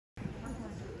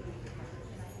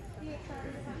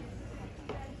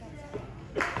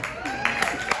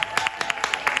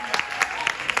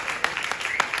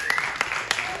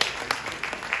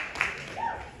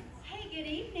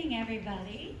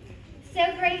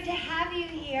great to have you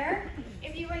here.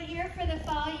 If you were here for the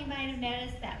fall, you might have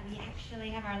noticed that we actually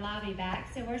have our lobby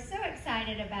back, so we're so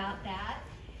excited about that.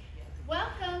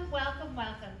 Welcome, welcome,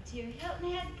 welcome to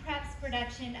Hilton Head Prep's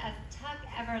production of Tuck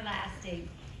Everlasting.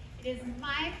 It is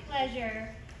my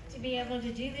pleasure to be able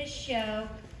to do this show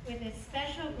with a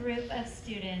special group of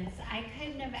students. I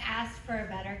couldn't have asked for a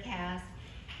better cast.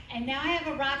 And now I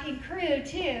have a rocking crew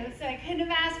too, so I couldn't have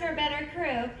asked for a better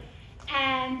crew.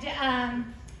 And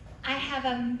I have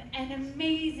an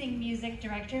amazing music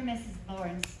director, Mrs.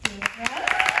 Lauren Stuligross.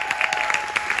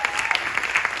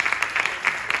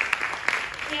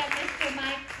 We have Mr.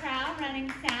 Mike Crow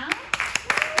running sound.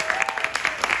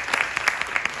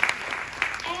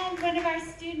 And one of our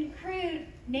student crew,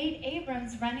 Nate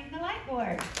Abrams, running the light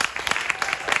board.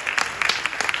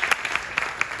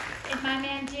 And my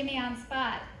man Jimmy on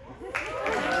spot.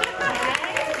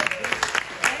 Right?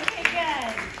 Okay,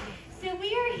 good. So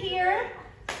we are here.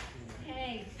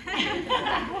 Hey.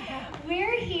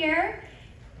 We're here.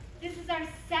 This is our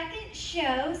second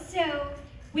show, so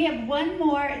we have one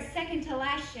more, second to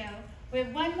last show. We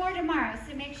have one more tomorrow,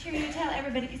 so make sure you tell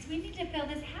everybody, because we need to fill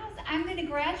this house. I'm going to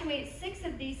graduate 6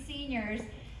 of these seniors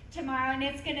tomorrow, and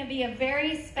it's going to be a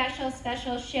very special,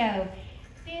 special show.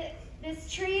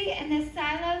 This tree and this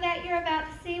silo that you're about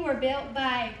to see were built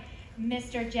by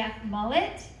Mr. Jeff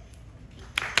Mullett.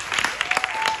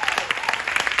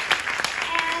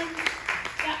 And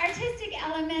the artistic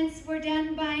elements were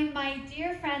done by my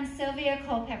dear friend Sylvia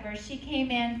Culpepper. She came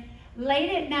in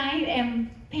late at night and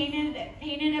painted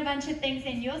a bunch of things,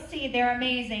 and you'll see they're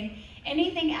amazing.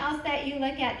 Anything else that you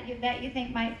look at that you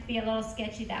think might be a little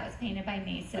sketchy, that was painted by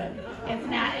me, so it's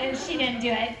not, she didn't do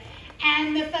it.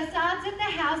 And the facades of the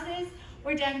houses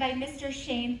were done by Mr.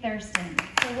 Shane Thurston.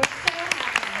 So we're so happy.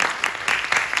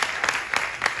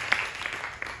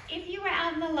 If you were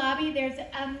out in the lobby, there's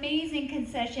amazing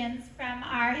concessions from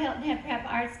our Hilton Head Prep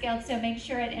Arts Guild, so make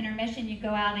sure at intermission you go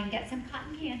out and get some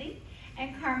cotton candy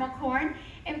and caramel corn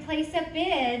and place a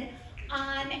bid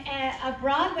on a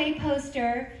Broadway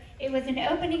poster. It was an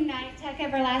opening night Tuck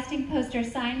Everlasting poster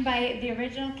signed by the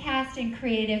original cast and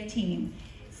creative team.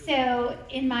 So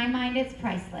in my mind, it's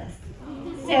priceless.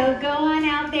 So go on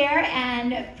out there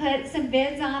and put some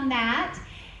bids on that.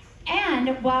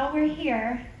 And while we're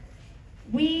here,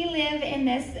 we live in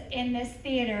this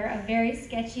theater of very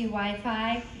sketchy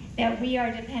Wi-Fi that we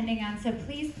are depending on. So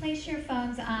please place your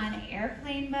phones on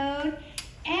airplane mode.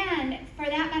 And for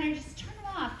that matter, just turn them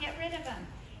off, get rid of them.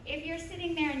 If you're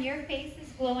sitting there and your face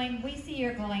is glowing, we see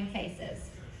your glowing faces.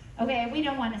 Okay, we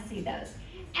don't want to see those.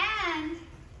 And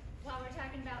while we're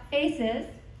talking about faces,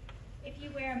 if you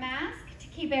wear a mask to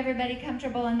keep everybody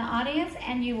comfortable in the audience,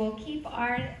 and you will keep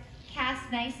our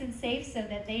cast nice and safe so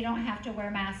that they don't have to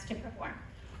wear masks to perform.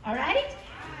 All right?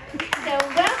 So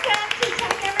welcome to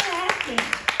Tuck Everlasting.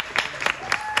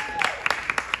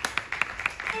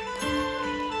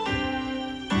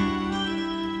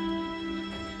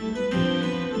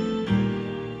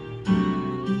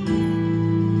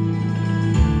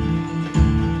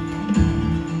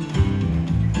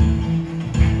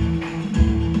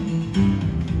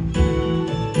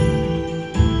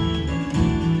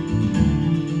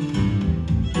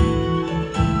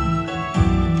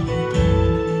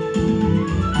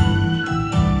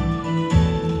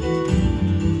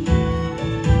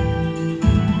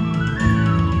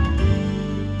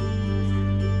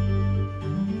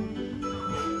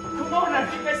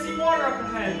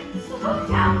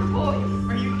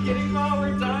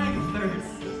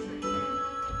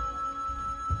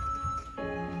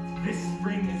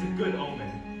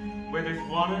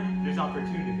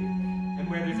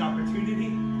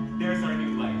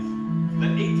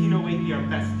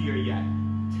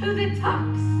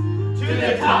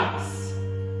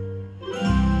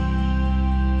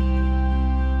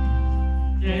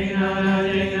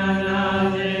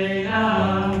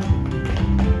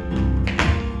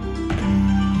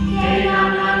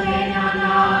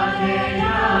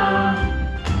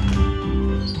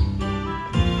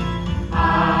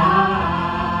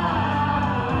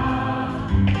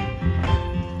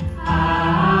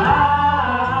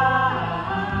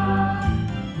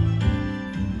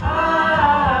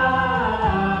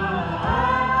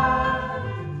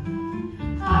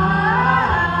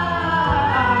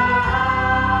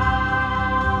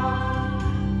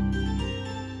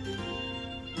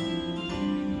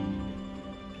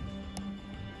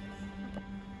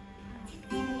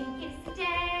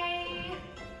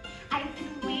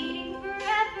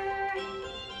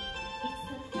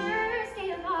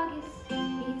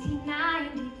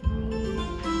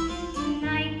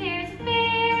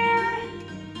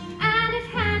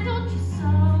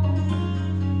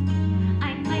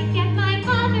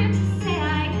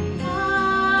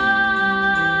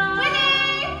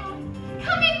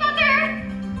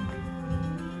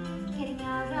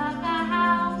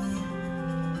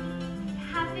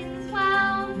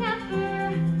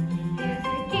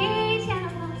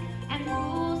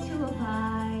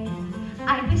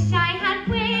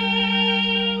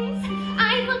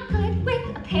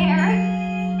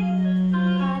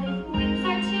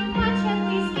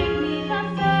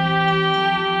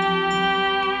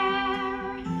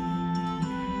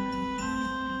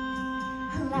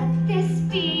 Let this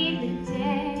be the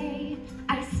day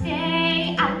I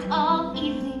stay out all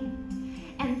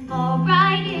evening and fall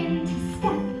right into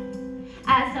step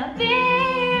as a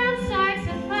band starts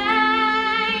to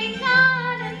play.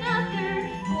 Not another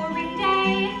boring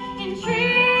day in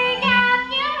Tree Gap,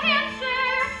 New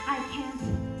Hampshire. I can't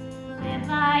live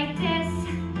like this.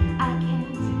 I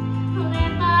can't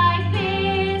live like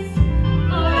this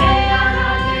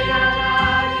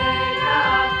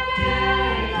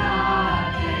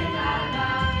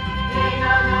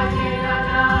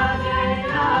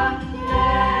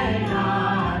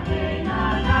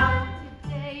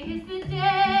Today is the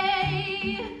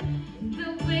day. The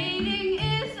waiting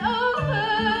is over.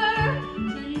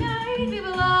 Tonight we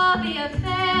will all be a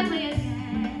family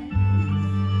again.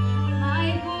 My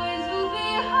boys will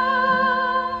be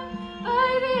home by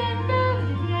the end of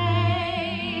the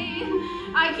day.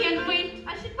 I can't wait. I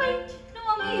should wait. No,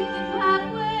 I'll meet them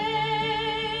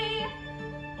halfway.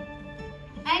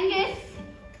 Angus!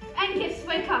 Angus,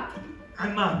 wake up.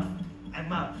 I'm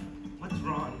up. What's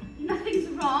wrong? Nothing's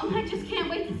wrong. I just can't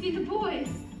wait to see the boys.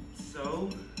 So?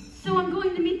 So I'm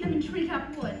going to meet them in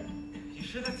Treetop Wood. You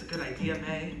sure that's a good idea,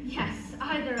 May? Yes,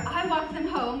 either I walk them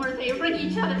home or they wring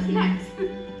each other's necks.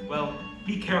 Well,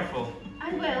 be careful.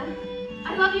 I will.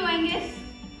 I love you, Angus.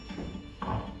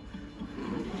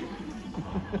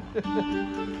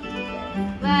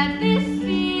 Let this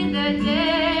be the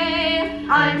day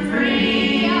I'm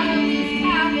free out of this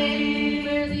cabin,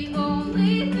 where the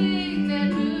only thing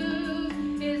that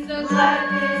moves is the Let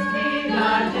this be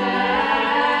the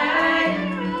day.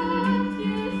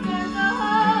 You start the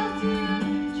hall to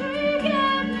Tree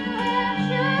Gap, New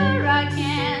Hampshire. I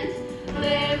can't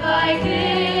live like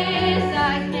this. I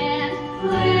can't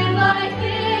live like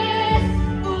this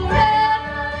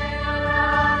forever.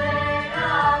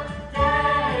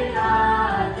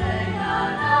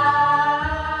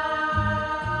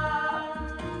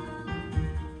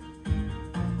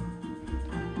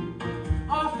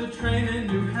 Off the train in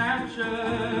New Hampshire,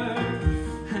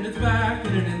 and it's back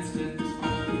in an instant.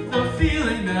 The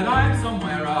feeling that I'm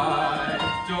somewhere I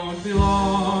don't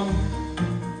belong.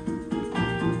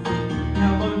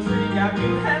 Hello, Tree Gap,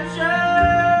 New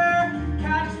Hampshire.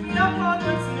 Catch me up on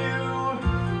what's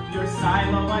new. Your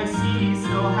silo, I see,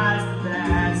 still has the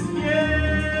best view.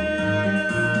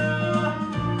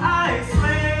 I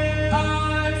swear.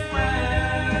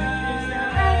 Is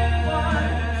there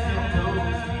anyone who still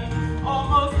knows me?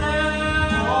 Almost there.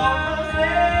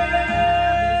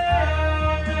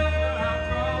 This never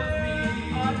outgrows me.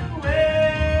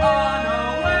 Unaware. I'll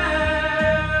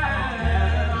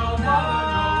never know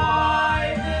why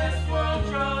this world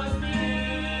chose me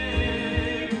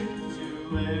to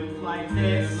live like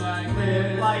this,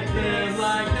 live like this,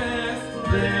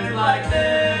 live like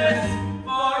this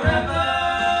forever.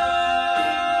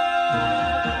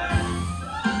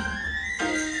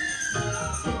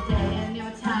 Today in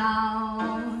your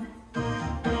town,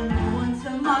 and no one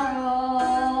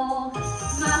tomorrow.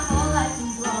 My whole life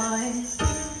employed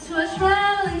to a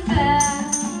traveling fair.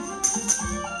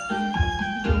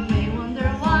 You may wonder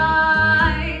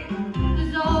why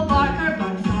this old barker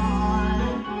barks on.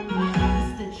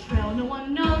 It's the trail no one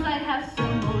knows I'd have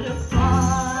some motive fun.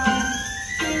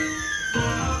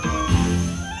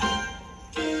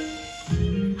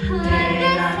 Let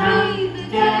this be the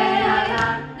day that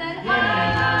I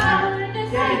learn to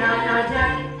say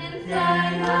and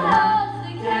find the house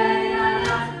again.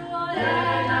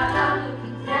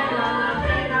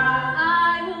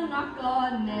 I will knock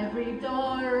on every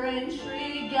door in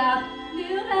Tree Gap,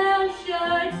 New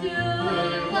Hampshire to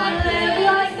live like this,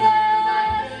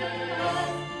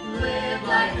 live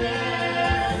like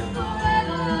this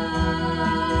forever.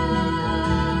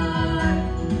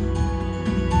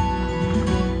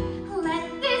 Let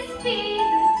this be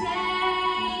the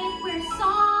day where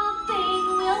something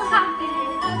will happen.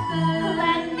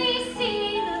 Let me see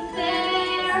the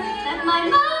fair that my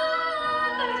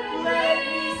mother Let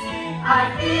me see,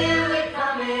 I feel it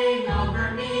coming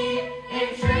over me in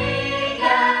Tree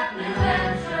Gap, New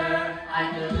Hampshire.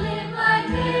 I could live like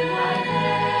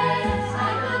this,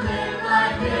 I could live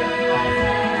like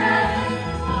this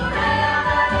forever.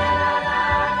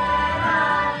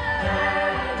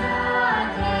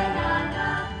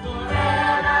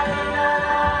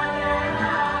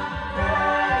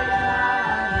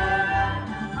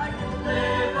 I could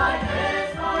live like this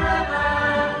forever,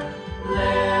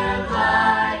 live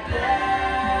like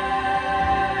this.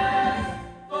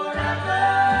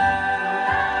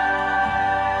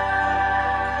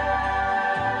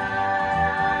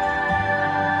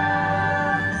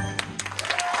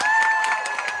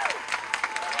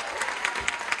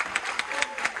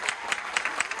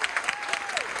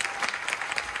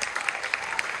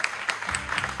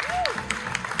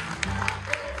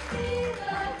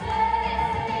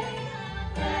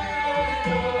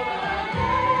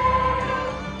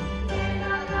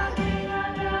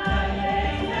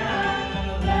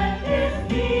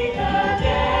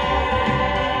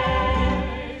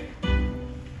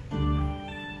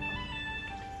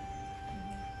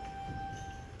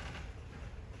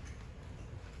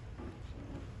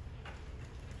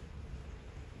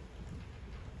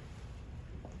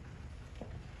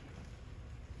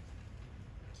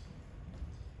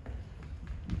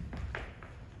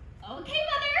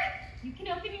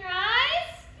 can open your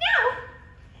eyes. No!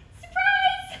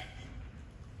 Surprise!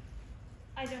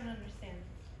 I don't understand.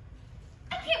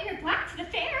 I can't wear black to the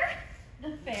fair.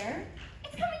 The fair?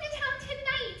 It's coming to town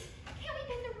tonight. Can't we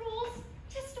bend the rules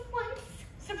just once?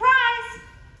 Surprise!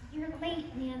 You're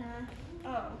late, Nana.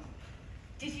 Oh.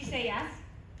 Did she say yes?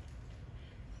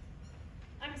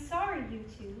 I'm sorry, you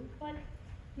two, but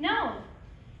no.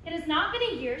 It has not been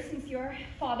a year since your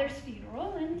father's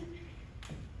funeral, and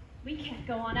we can't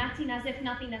go on acting as if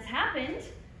nothing has happened.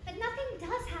 But nothing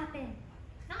does happen.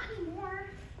 Not anymore.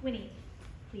 Winnie,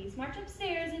 please march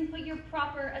upstairs and put your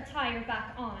proper attire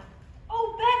back on.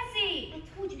 Oh, Betsy! I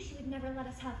told you she would never let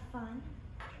us have fun.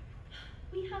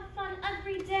 We have fun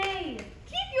every day.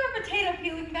 Keep your potato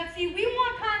peeling, Betsy. We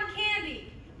want cotton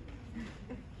candy.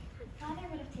 Father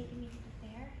would have taken me to the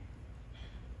fair.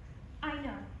 I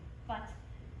know, but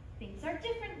things are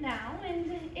different now,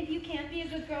 and if you can't be a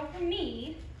good girl for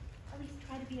me, at least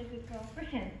try to be a good girl for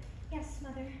him. Yes,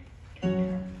 Mother.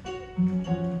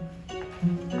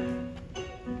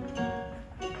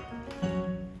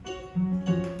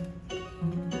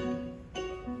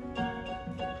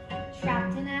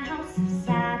 Trapped in a house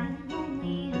sad and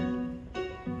lonely,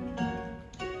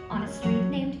 on a street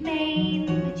named Maine,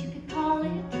 but you could call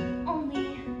it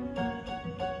only.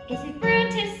 Is it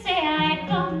rude to say I'd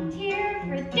volunteer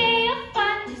for a day of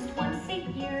fun just once a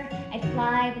year? I'd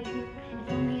fly the coop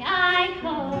if only I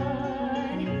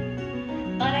could,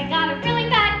 but I got a really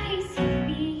bad case of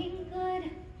being good.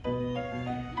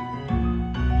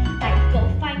 I'd go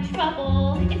find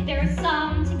trouble if there's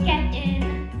some to get in.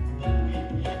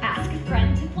 Ask a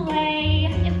friend to play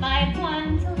if I had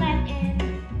one to let in.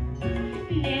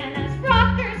 Nana's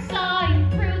rocker sawing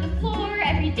through the floor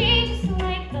every day just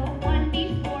like the one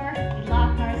before. We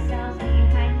lock ourselves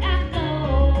behind that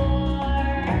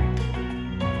door.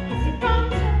 Is it wrong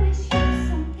to wish you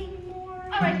something more?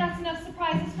 All right, that's enough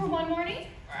surprises for one morning.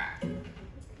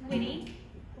 Winnie,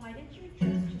 why did your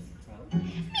dress just croak? Meet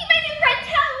my new friend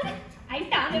Toad! I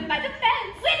found him by the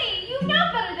fence. Winnie, you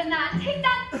know better than that. Take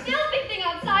that filthy thing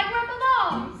outside where it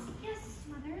belongs. Yes,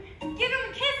 Mother. Give him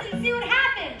a kiss and see what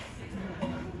happens.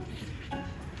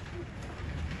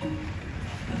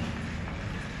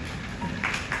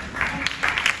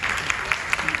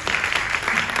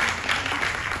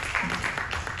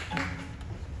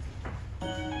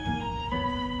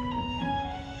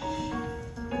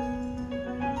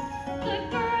 Good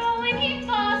girl when he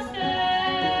foster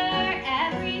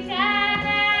every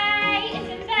day is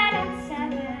in bed at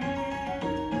 7.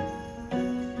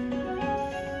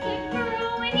 Good girl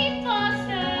when he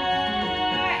foster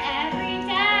every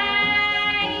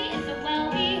day is a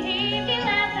well-behaved 11.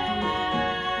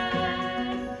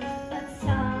 But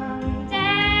some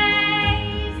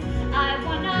days I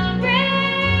wanna raise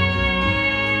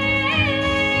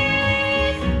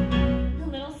a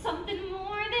little something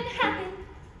more than heaven.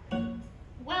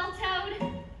 Well, Toad,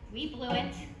 we blew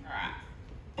it.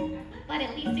 But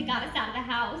at least it got us out of the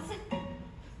house.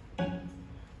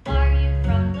 Are you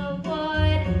from the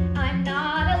wood? I'm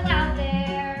not allowed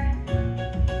there.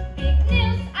 Big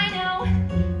news, I know.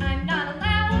 I'm not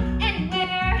allowed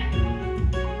anywhere.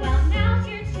 Well, now's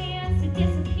your chance to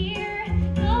disappear.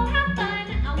 Go have fun,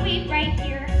 I'll wait right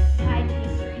here. Tied to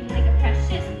a string like a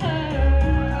precious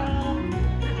pearl.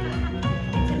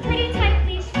 It's a pretty tight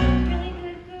leash for a really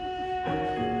good girl.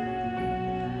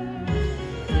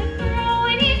 Good girl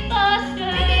when he's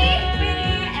foster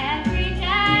every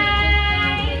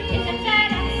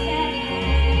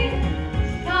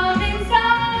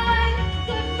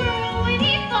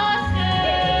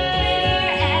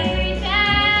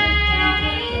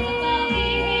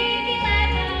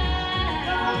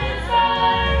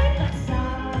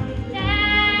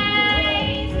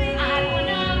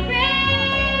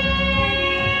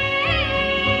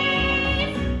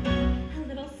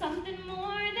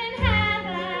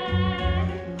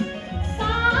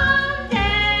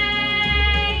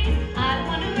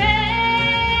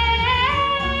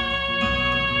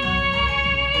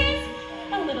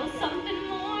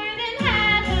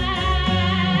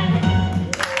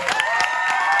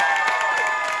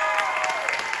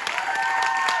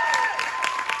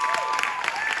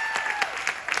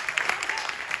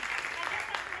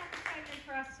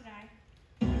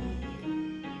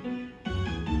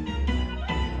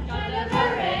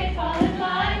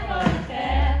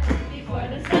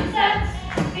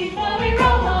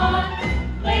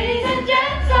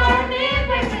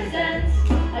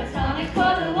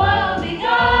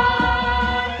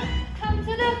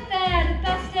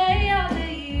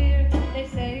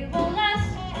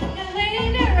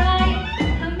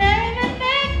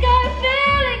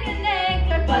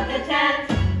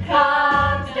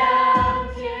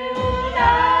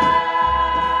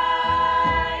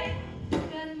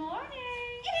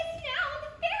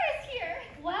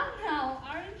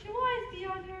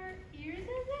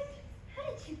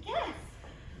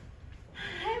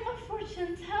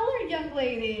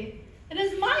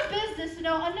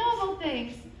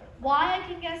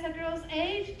guess a girl's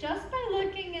age just by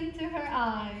looking into her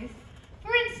eyes.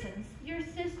 For instance, your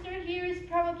sister here is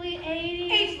probably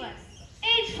 80. Ageless.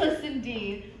 Ageless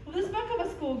indeed. With the spunk of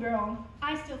a schoolgirl.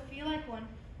 I still feel like one.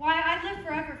 Why, I'd live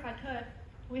forever if I could.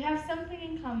 We have something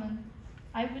in common.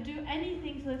 I would do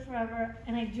anything to live forever,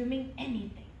 and I do mean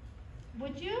anything.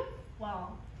 Would you?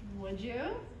 Well, would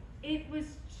you? It was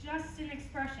just an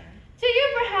expression. To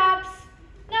you, perhaps.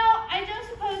 Now, I don't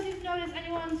suppose you've noticed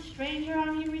anyone strange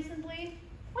around you recently?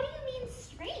 What do you mean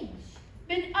strange?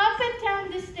 Been up and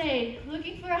down this day,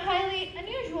 looking for a highly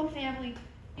unusual family.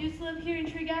 Used to live here in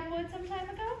Tree Gap Wood some time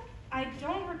ago? I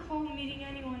don't recall meeting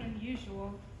anyone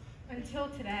unusual until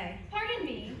today. Pardon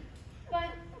me, but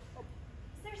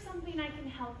is there something I can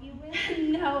help you with?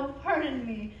 No, pardon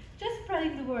me. Just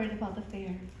spreading the word about the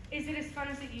fair. Is it as fun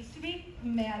as it used to be?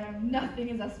 Madam, nothing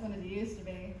is as fun as it used to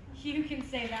be. You can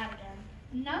say that again.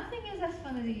 Nothing is as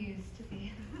fun as it used to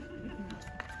be.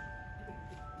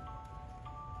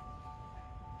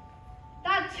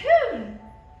 That tune!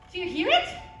 Do you hear it?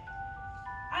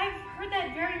 I've heard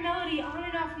that very melody on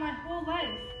and off my whole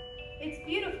life. It's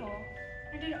beautiful,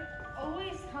 and it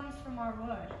always comes from our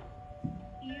wood.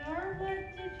 Your wood,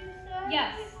 did you say?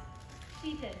 Yes,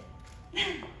 she did.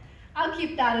 I'll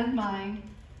keep that in mind.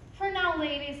 For now,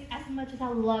 ladies, as much as I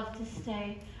love to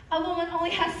stay, a woman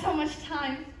only has so much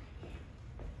time.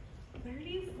 Where do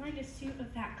you find a suit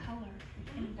of that color?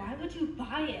 And why would you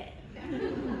buy it?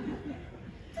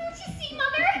 Don't you see,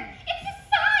 Mother? It's a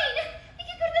sign! We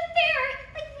can go to the fair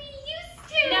like we used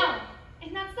to! No,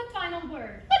 and that's the final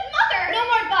word. But Mother! No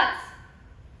more buts!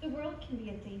 The world can be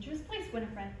a dangerous place,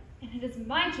 Winifred, and it is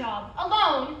my job,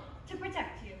 alone, to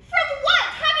protect you. From what?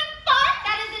 Having fun?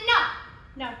 That is enough!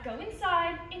 Now go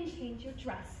inside and change your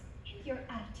dress and your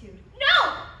attitude.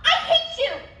 No! I hate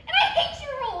you! And I hate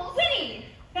your rules! Winnie!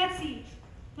 Betsy,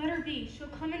 let her be. She'll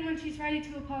come in when she's ready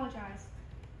to apologize.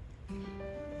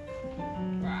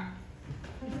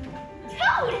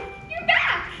 Toad! You're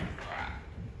back!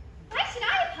 Why should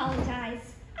I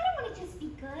apologize? I don't want to just be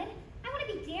good. I want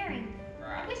to be daring.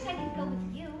 I wish I could go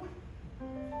with you.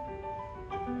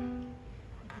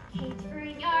 The cage for a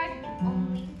yard can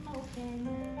only open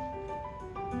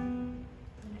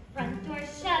when the front door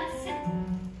shuts.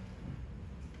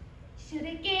 Should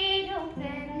a gate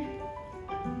open?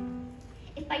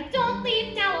 If I don't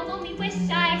leave now, I'll only wish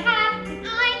I had. And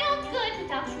I know good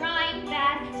without trying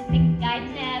bad. To think I'd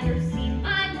never seen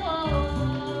my wood.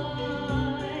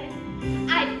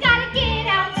 I've gotta get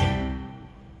out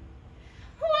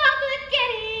while the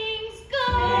getting's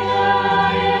good.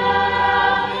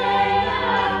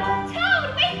 Toad,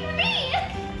 wait for me!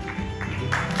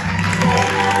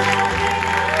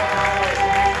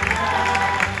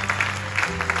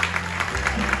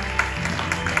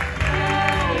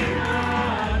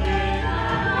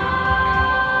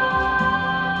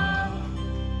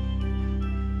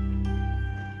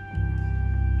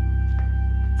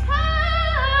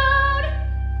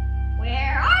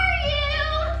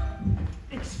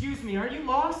 Are you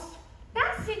lost?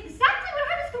 That's exactly what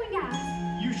I was going to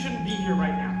ask. You shouldn't be here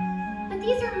right now. But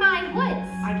these are my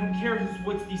woods. I don't care whose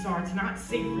woods these are. It's not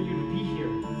safe for you to be here.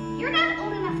 You're not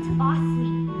old enough to boss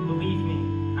me. Believe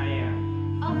me, I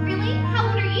am. Oh, really? How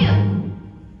old are you?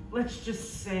 Let's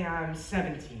just say I'm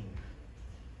 17.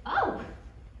 Oh,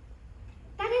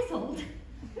 that is old.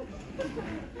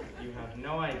 You have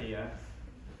no idea.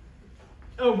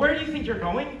 Oh, where do you think you're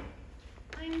going?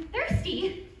 I'm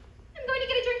thirsty. I'm going to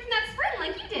get a drink from that spring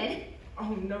like you did.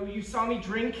 Oh no, you saw me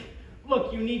drink?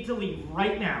 Look, you need to leave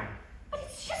right now. But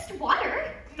it's just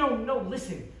water. No,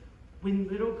 listen. When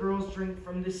little girls drink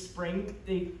from this spring,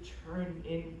 they turn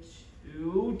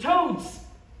into toads.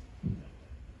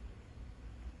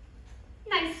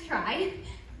 Nice try.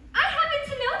 I happen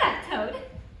to know that toad.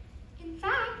 In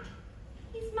fact,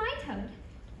 he's my toad.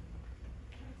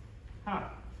 Huh.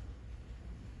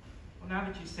 Well, now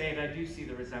that you say it, I do see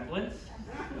the resemblance.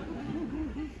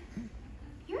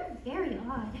 You're very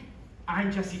odd.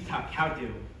 I'm Jesse Tuck. How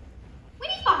do?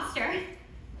 Winnie Foster.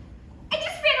 I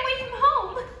just ran away from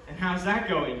home. And how's that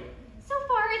going? So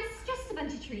far, it's just a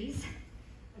bunch of trees.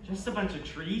 Just a bunch of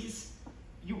trees?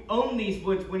 You own these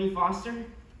woods, Winnie Foster,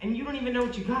 and you don't even know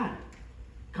what you got.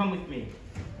 Come with me.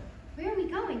 Where are we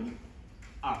going?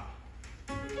 Up.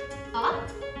 Up?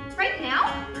 Right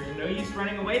now? There's no use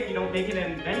running away if you don't make it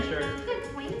an adventure. Good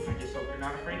point. I just hope you're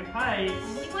not afraid of heights.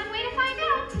 Only one way to find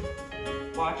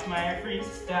out. Watch my every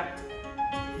step.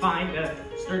 Find a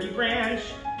sturdy branch.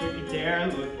 Don't you dare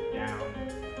look down.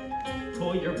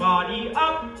 Pull your body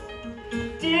up.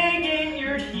 Dig in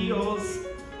your heels.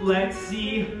 Let's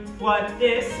see what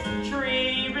this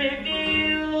tree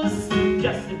reveals.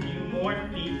 Just a few more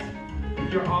feet.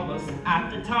 You're almost at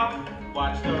the top.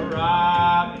 Watch the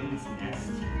robin's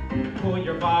nest. Pull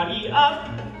your body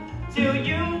up till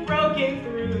you've broken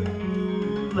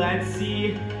through. Let's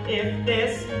see if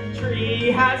this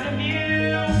tree has a view.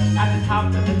 At the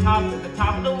top, at the top, at the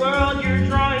top of the world, you're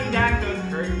drawing back the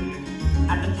curtain.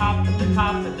 At the top, at the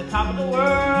top, at the top of the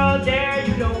world, there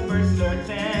you know for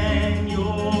certain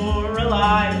you're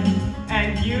alive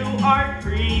and you are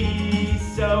free.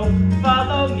 So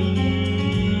follow me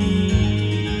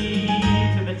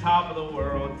to the top of the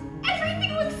world.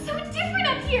 Everything looks so different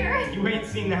up here. You ain't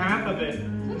seen the half of it.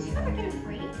 Don't you ever get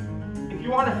afraid? If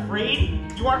you aren't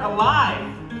afraid, you aren't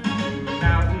alive.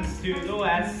 Mountains to the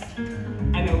west,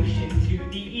 an ocean to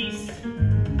the east,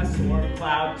 a storm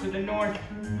cloud to the north,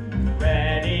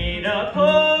 ready to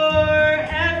pour.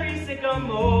 Every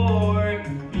sycamore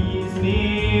leaves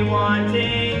me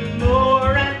wanting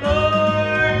more and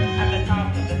more. At the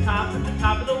top, at the top, at the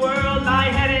top of the world, my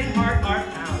head and heart are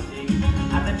pounding.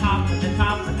 At the top, at the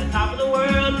top, at the top of the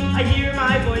world, I hear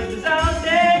my voice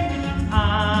resounding.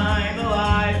 I'm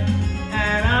alive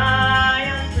and I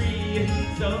am free,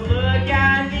 so look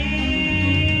at me.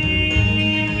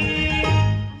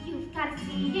 You've got to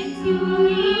see it to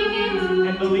believe it.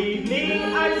 And believe me,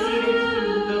 I've seen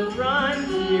it, the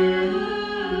frontier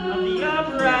of the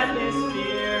upper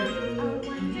atmosphere. A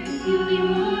wonder to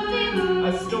behold it. A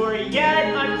story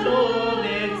yet untold,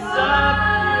 it's up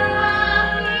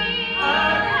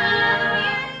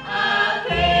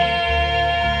there.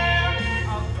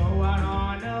 I'll go out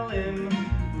on a limb,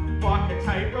 walk a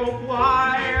tightrope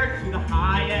wire to the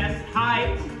highest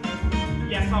height.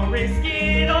 Yes, I'll risk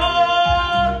it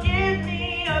all, give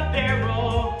me a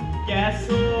barrel. Guess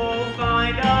who'll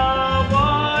find a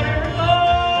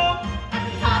waterfall. At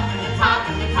the top, at the top,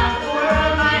 at the top of the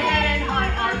world, my head and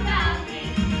heart are pounding.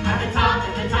 At the top,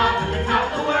 at the top, at the top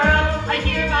of the world, I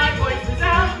hear my voice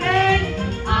resounding.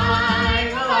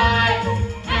 I'm alive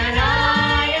and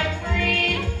I am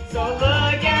free, so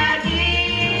look at me.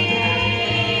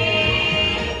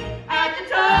 At the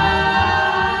top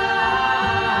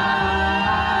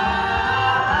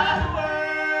of the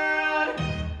world.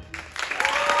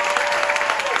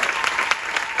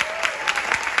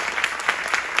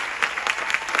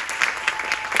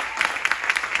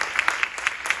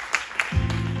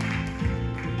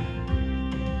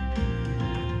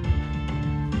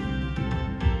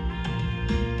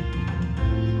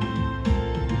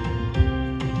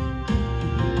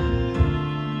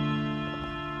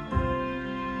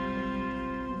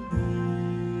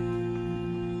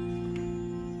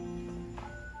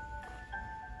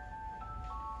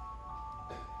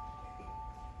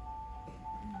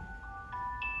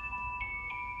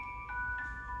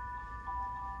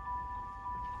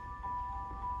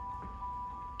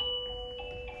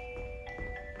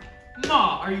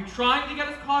 Ma, are you trying to get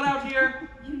us caught out here?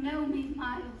 You know me,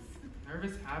 Miles.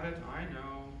 Nervous habit, I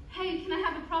know. Hey, can I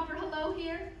have a proper hello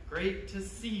here? Great to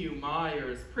see you, Ma. You're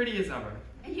as pretty as ever.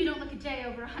 And you don't look a day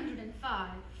over 105.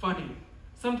 Funny.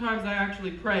 Sometimes I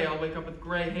actually pray I'll wake up with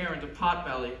gray hair and a pot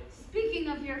belly. Speaking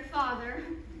of your father,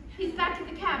 he's back at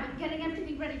the cabin getting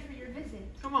everything ready for your visit.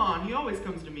 Come on, he always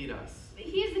comes to meet us.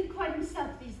 He isn't quite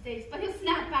himself these days, but he'll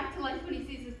snap back to life when he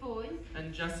sees his boys.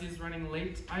 And Jesse's running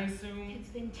late, I assume? It's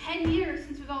been 10 years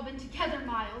since we've all been together,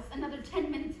 Miles. Another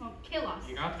 10 minutes won't kill us.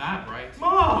 You got that right.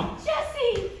 Mom!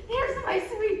 Jesse! There's my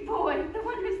sweet boy, the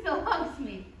one who still hugs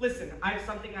me. Listen, I have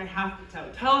something I have to tell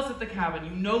you. Tell us at the cabin.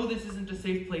 You know this isn't a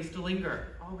safe place to linger.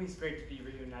 Always great to be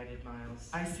reunited, Miles.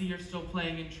 I see you're still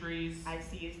playing in trees. I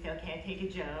see you still can't take a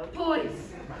joke.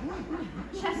 Boys!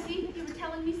 Jesse, you were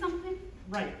telling me something?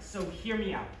 Right, so hear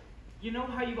me out. You know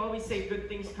how you always say good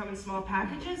things come in small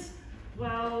packages?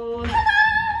 Well,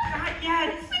 not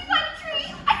yet. We climbed a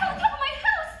tree. I saw the top of my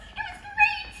house. It was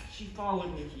great. She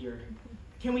followed me here.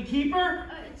 Can we keep her?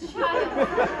 Child.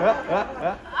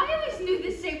 I always knew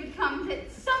this day would come, that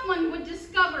someone would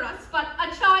discover us, but a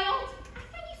child? I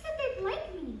thought you said they'd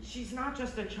like me. She's not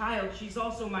just a child, she's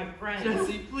also my friend.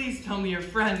 Jesse, please tell me your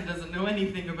friend doesn't know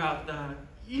anything about the,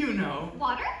 you know.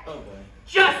 Water? Oh boy.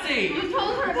 Jesse! You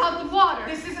told her about the water.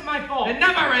 This isn't my fault. It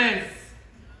never is!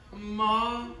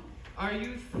 Ma, are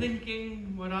you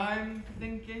thinking what I'm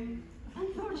thinking?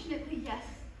 Unfortunately, yes.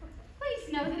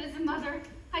 Please know that as a mother,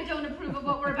 I don't approve of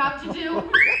what we're about to do.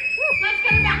 Let's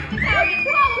get her back to the cabin.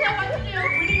 Paul will know what to do.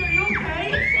 Winnie, are you okay?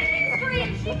 She can scream.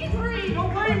 She can breathe.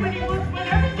 Don't worry, Winnie, we'll explain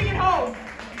everything at home.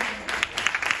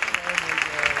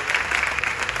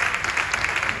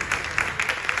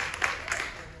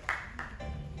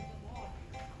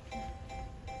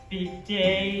 Big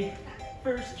day,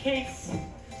 first case,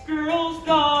 girls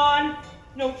gone,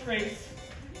 no trace.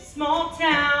 Small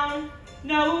town,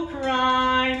 no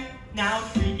crime, Now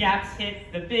Tree Gap's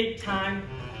hit the big time.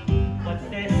 What's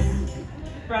this?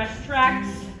 Brush tracks.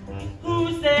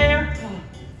 Who's there?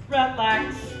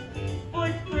 Relax.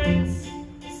 Footprints.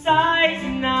 Size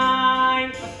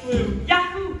 9. A clue.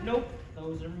 Yahoo! Nope,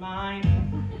 those are mine.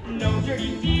 No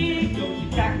dirty deed goes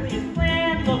exactly as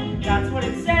planned. Look, that's what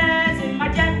it says in my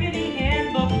deputy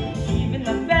handbook. Even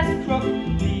the best crook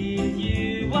leaves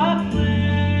you a clue.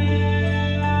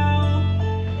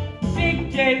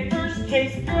 Big day, first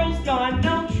case, girl's gone,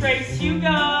 no trace.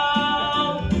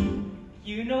 Hugo,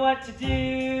 you know what to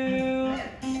do.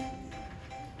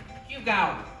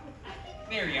 Hugo,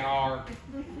 there you are.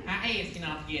 I asked you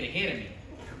not to get ahead of me.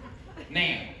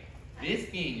 Now, this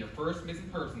being your first missing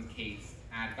persons case,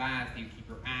 I advise you keep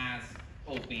your eyes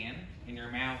open and your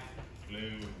mouth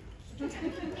closed.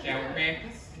 Shall we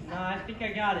practice? No, I think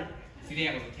I got it. See,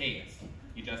 that was a test.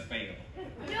 You just failed.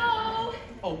 No!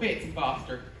 Oh, Betsy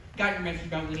Foster, got your message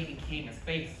about Winnie and came as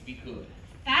fast as we could.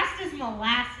 Fast as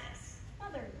molasses.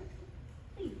 Mother,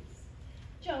 please.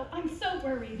 Joe, I'm so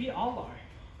worried. We all are.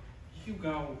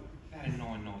 Hugo, that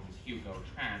annoying noise is Hugo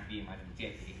trying to be my new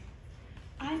deputy.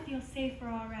 I feel safer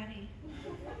already.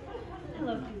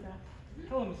 Hello, Hugo.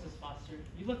 Hello, Mrs. Foster.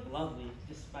 You look lovely,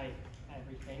 despite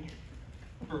everything.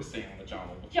 First day on the job.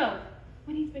 Joe,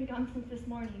 Winnie's been gone since this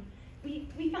morning.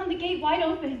 We found the gate wide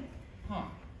open. Huh.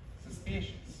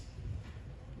 Suspicious.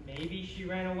 Maybe she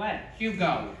ran away.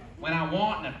 Hugo, when I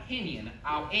want an opinion,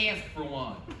 I'll ask for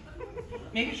one.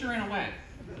 Maybe she ran away.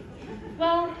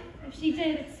 Well, if she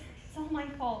did, it's all my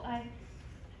fault. I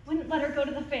wouldn't let her go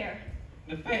to the fair.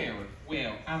 The fair?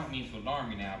 Well, I don't mean to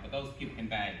alarm you now, but those people can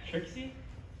bag. Trixie?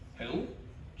 Who?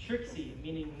 Trixie,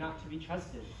 meaning not to be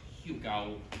trusted.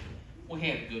 Hugo, we'll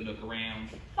have a good look around.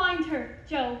 Find her,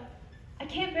 Joe. I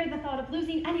can't bear the thought of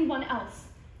losing anyone else.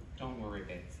 Don't worry,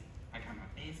 Betsy. I got my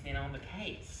best man on the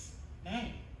case.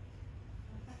 Hey.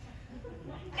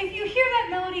 If you hear that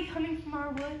melody coming from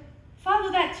our wood,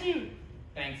 follow that tune.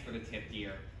 Thanks for the tip,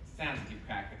 dear. Sounds like you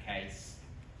cracked the case.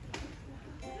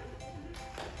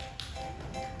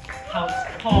 House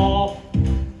call,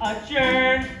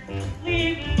 adjourn,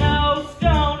 leave no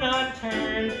stone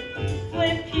unturned.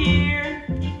 Flip here,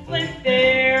 flip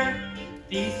there,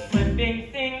 these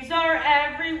flipping things are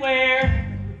everywhere.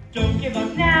 Don't give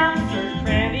up now, search,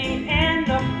 cranny, and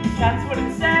look. That's what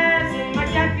it says in my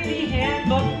deputy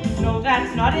handbook. No,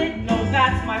 that's not it, no,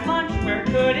 that's my lunch, where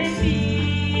could it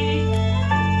be?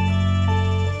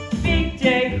 Big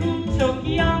day, who took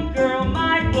young girl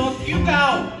my book?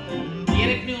 Hugo! Get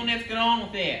it, Newell, let's get on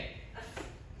with it.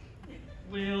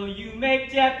 Will you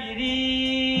make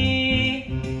deputy?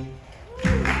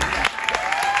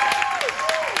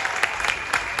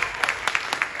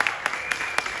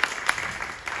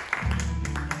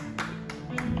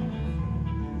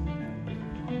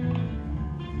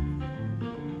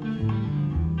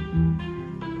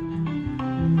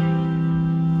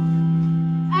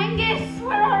 Angus,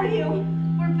 where are you?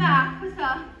 We're back with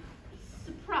a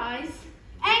surprise.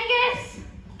 Angus!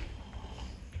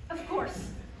 Of course.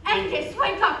 Angus,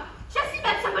 wake up! Jessie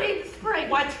met somebody in the spring.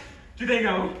 What? Do they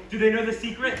know? Do they know the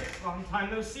secret? Long time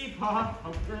no see, Pa.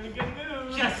 Hope you're in a good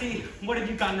mood. Jessie, what have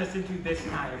you gotten us into this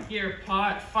time? Here,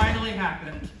 Pa, it finally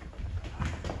happened.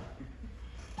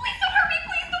 Please don't hurt me!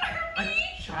 Please don't hurt A me!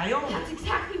 child? That's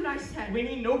exactly what I said.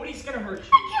 Winnie, nobody's gonna hurt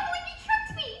you. I can't believe you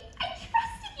tricked me. I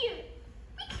trusted you.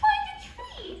 We climbed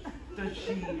a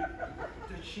tree.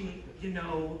 Does she, you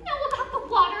know... Know about the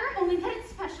water? Only that it's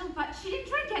special, but she didn't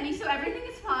drink any, so everything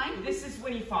is fine. This is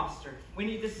Winnie Foster.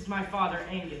 Winnie, this is my father,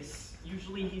 Angus.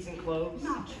 Usually he's in clothes.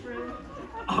 Not true.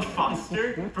 A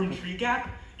Foster from Tree Gap?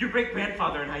 Your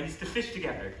great-grandfather and I used to fish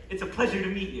together. It's a pleasure to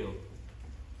meet you.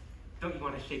 Don't you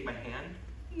want to shake my hand?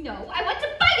 No, I want to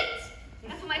bite it.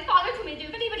 That's what my father told me to do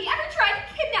if anybody ever tried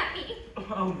to kidnap me.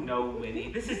 Oh, no,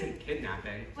 Winnie. This isn't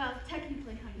kidnapping. Well,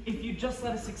 technically, honey. If you just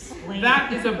let us explain...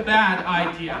 That is a bad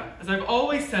idea. As I've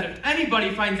always said, if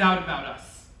anybody finds out about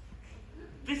us.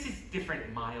 This is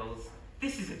different, Miles.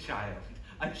 This is a child.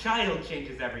 A child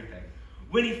changes everything.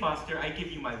 Winnie Foster, I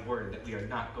give you my word that we are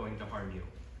not going to harm you.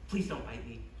 Please don't bite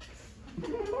me.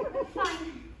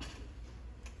 Fine.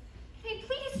 Hey,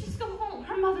 please just go home.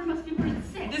 Her mother must be pretty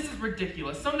sick. This is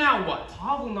ridiculous. So now what?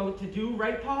 Pa will know what to do,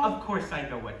 right, Pa? Of course I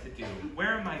know what to do.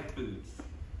 Where are my boots?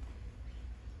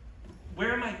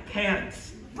 Where are my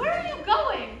pants? Where are you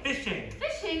going? Fishing.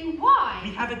 Fishing? Why?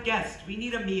 We have a guest. We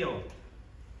need a meal.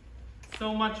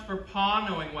 So much for Pa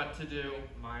knowing what to do.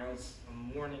 Miles,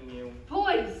 I'm warning you.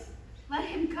 Boys, let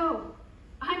him go.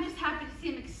 I'm just happy to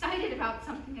see him excited about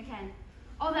something again.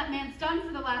 All that man's done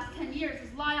for the last 10 years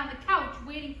is lie on the couch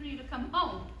waiting for you to come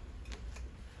home.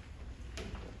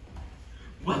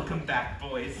 Welcome back,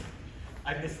 boys.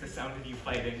 I miss the sound of you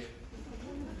fighting.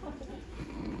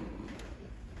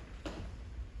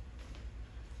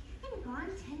 You've been gone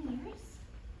 10 years?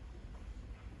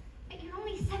 But you're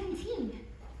only 17.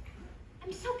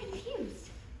 I'm so confused.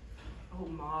 Oh,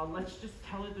 Ma, let's just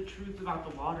tell her the truth about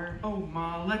the water. Oh,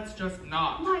 Ma, let's just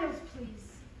not. Miles, please.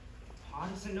 Pa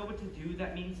doesn't know what to do.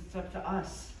 That means it's up to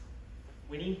us.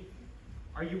 Winnie,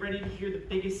 are you ready to hear the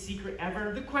biggest secret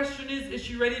ever? The question is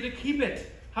she ready to keep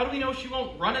it? How do we know she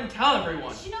won't run and tell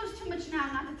everyone? She knows too much now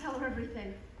not to tell her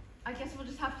everything. I guess we'll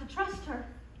just have to trust her.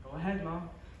 Go ahead, Ma.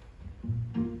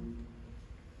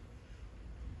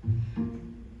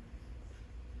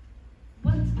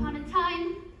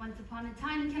 Once upon a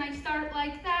time, can I start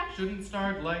like that? Shouldn't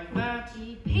start like that.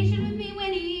 Be patient with me,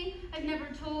 Winnie. I've never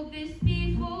told this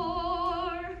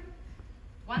before.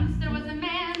 Once there was a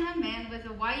man with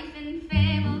a wife and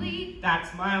family.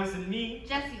 That's Miles and me.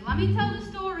 Jesse, let me tell the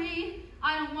story.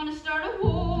 I don't want to start a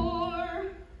war.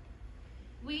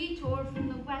 We toured from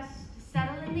the west to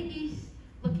settle in the east,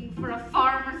 looking for a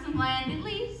farm or some land at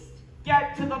least.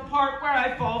 Get to the part where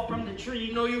I fall from the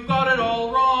tree. No, you got it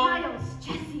all wrong. Miles,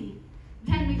 Jesse.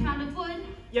 Then we found a wood.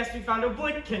 Yes, we found a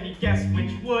wood. Can you guess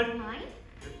which wood? Mine?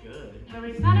 You're good. Where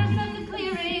we found ourselves a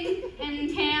clearing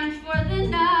and camped for the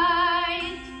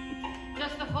night.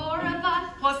 Just the four of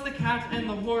us. Plus the cat and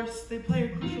the horse, they play a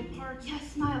crucial part.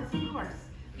 Yes, Miles, of course.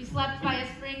 We slept by a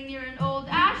spring near an old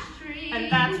ash tree.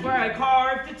 And that's where I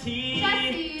carved the tea.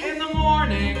 Jesse. In the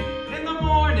morning,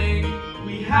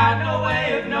 we had no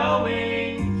way of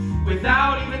knowing.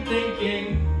 Without even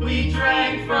thinking, we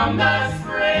drank from the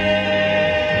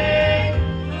spring.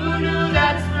 Who knew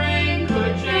that spring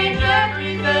could change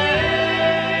everything?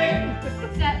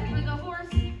 Except for the horse,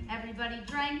 everybody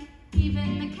drank,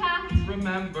 even the cat.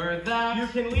 Remember that. You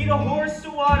can lead a horse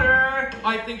to water.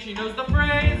 I think she knows the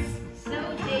phrase. So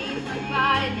days went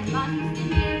by, and months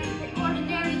and years,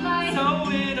 ordinary life. So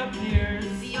it appears.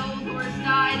 The old horse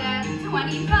died at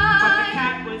 25. But the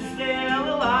cat was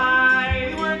still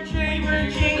alive. We weren't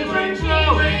changing, we were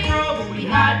growing. We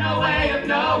had no way of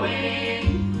knowing.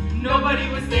 Nobody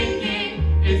was thinking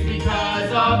it's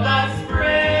because of the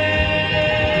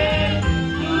spring.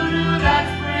 Who knew that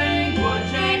spring would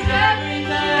change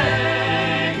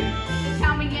everything? The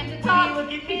town began to talk.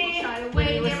 Look at me. People shied away.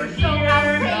 They were Listen so here.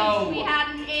 outraged. No. We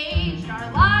hadn't aged.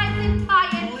 Our lives and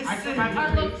pious. I survived Our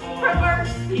the looks great fall.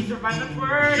 perverse. He survived the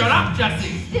worst. Shut up,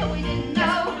 Jesse. Still we didn't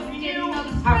know. Yes, we Didn't knew. know the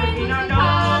How could spring we was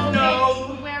not the know?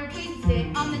 college where we'd sit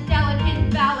on the delicate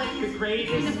balance. The Between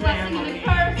greatest a blessing and family a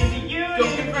curse. in the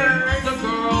universe. The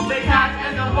girl, the cat,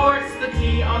 and the horse, the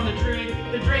tea on the tree,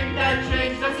 the drink that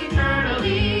changed us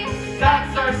eternally.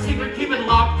 That's our secret, keep it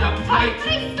locked up But tight. I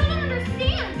still don't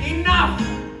understand. Enough!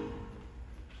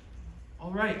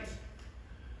 All right.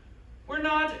 We're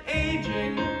not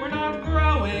aging, we're not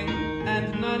growing,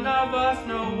 and none of us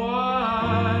know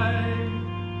why.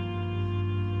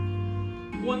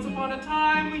 Once upon a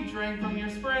time, we drank from your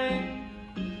spring,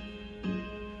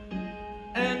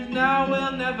 and now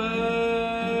we'll never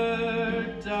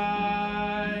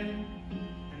die.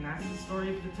 And that's the story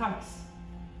of the Tucks.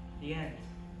 The end.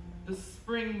 The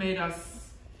spring made us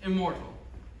immortal.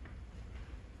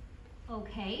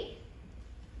 Okay.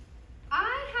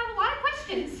 I have a lot of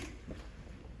questions.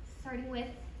 Starting with,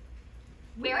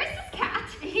 where is this cat?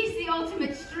 He's the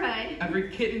ultimate stray. Every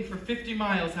kitten for 50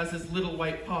 miles has his little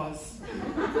white paws.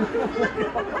 How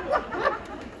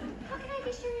can I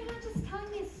be sure you're not just telling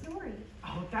me a story?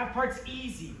 Oh, that part's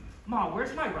easy. Ma,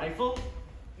 where's my rifle?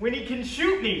 Winnie can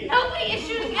shoot me. Nobody is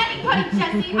shooting anybody,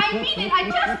 Jesse. I mean it. I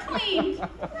just cleaned.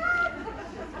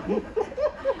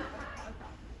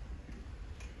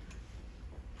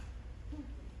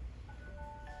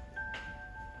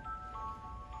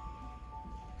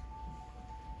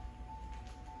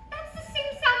 That's the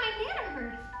same sound my Nana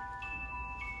heard.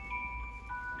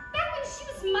 Back when she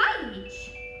was my age.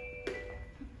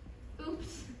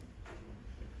 Oops.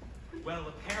 Well,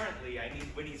 apparently I need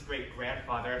Winnie's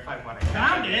great-grandfather if I want to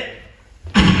Found it.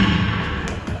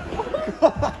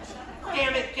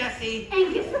 Damn it, Jesse!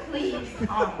 Angus, please.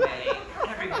 Oh, May.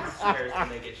 Everyone swears when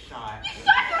they get shot. You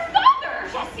shot your father!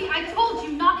 Jesse, I told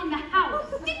you, not in the house.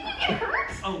 Didn't you get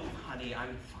hurt? Oh, honey,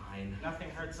 I'm fine. Nothing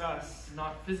hurts us.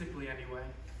 Not physically, anyway.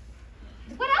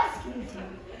 What else can you do?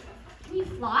 Can you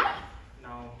fly?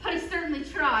 No. But I certainly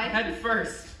tried. Head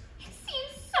first. It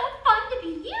seems so fun to be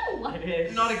you. It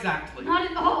is. Not exactly.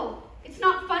 Not at all. It's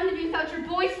not fun to be without your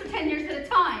boys for 10 years at a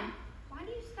time. Why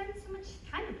do you spend so much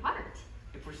time apart?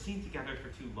 If we're seen together for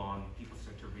too long, people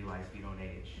start to realize we don't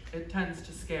age. It tends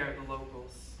to scare the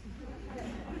locals.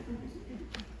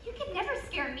 You can never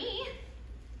scare me.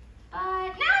 But now I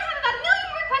have about a million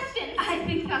more questions. I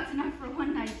think that's enough for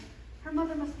one night. Her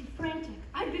mother must be frantic.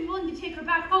 I'd be willing to take her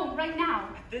back home right now.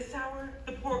 At this hour,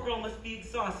 the poor girl must be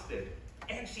exhausted.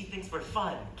 And she thinks we're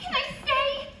fun. Can I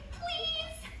stay?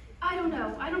 Please? I don't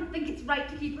know. I don't think it's right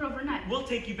to keep her overnight. We'll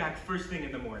take you back first thing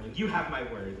in the morning. You have my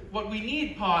word. What we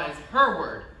need, Pa, is her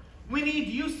word. Winnie,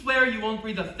 do you swear you won't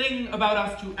breathe a thing about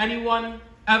us to anyone,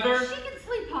 ever? She can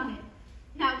sleep on it.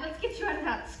 Now, let's get you out of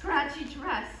that scratchy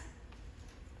dress.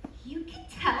 You can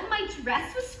tell my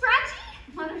dress was scratchy?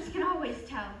 Mothers can always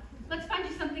tell. Let's find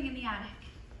you something in the attic.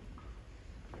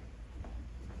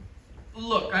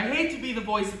 Look, I hate to be the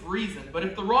voice of reason, but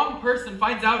if the wrong person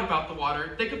finds out about the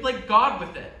water, they could play God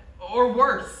with it. Or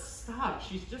worse. Stop,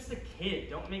 she's just a kid.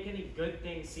 Don't make any good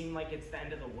things seem like it's the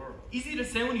end of the world. Easy to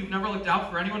say when you've never looked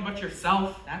out for anyone but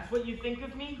yourself. That's what you think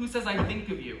of me? Who says I think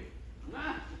of you?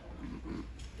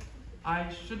 I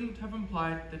shouldn't have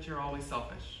implied that you're always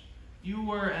selfish. You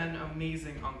were an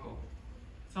amazing uncle.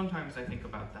 Sometimes I think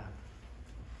about that.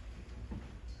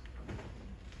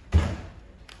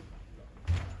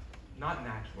 Not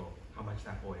natural how much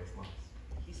that boy has lost.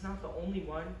 He's not the only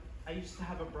one. I used to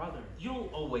have a brother. You'll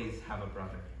always have a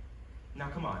brother. Now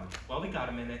come on, while we got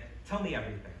a minute, tell me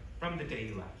everything, from the day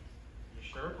you left. You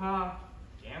sure, Pa?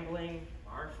 Gambling,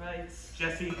 bar fights?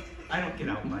 Jesse, I don't get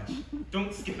out much.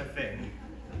 Don't skip a thing.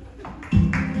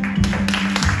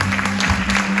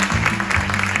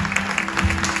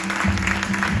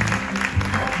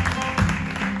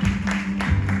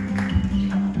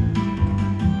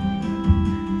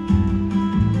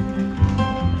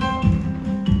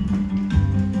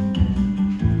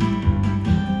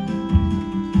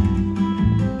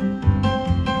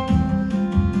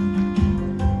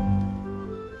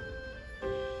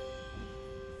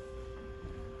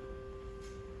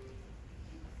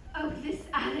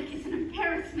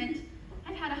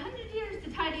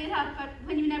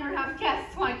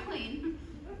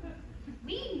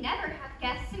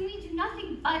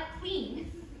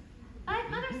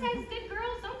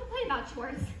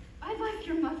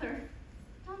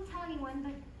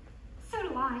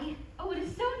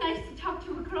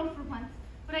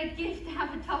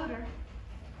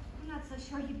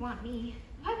 Want me.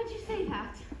 Why would you say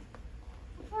that?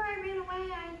 Before I ran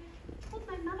away, I told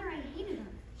my mother I hated her.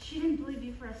 She didn't believe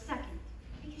you for a second.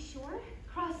 Are you sure?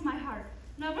 Cross my heart.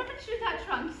 Now rummage through that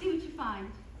trunk, see what you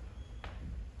find.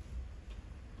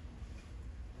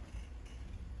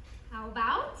 How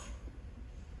about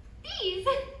these?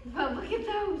 Well, look at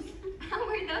those. I'll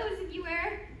wear those if you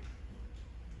wear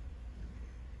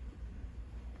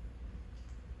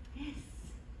this.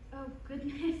 Oh,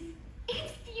 goodness.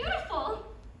 It's beautiful.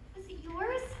 Was it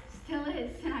yours? Still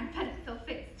is, and I bet it still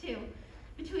fits, too.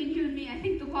 Between you and me, I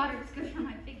think the water is good for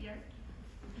my figure.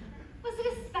 Was it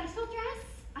a special dress?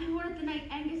 I wore it the night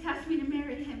Angus asked me to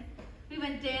marry him. We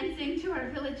went dancing to our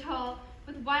village hall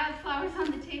with wildflowers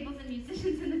on the tables and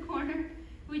musicians in the corner.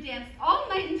 We danced all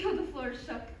night until the floor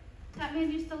shook. That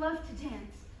man used to love to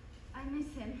dance. I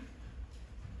miss him.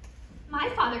 My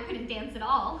father couldn't dance at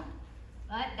all,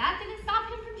 but that didn't stop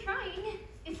him from trying.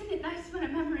 Isn't it nice when a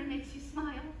memory makes you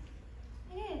smile?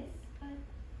 It is, but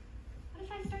what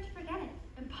if I start to forget it?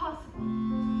 Impossible.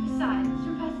 Besides,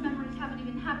 your best memories haven't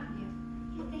even happened yet.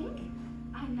 You think?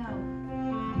 I know.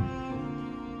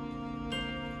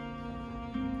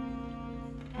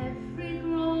 Every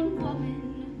grown woman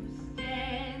who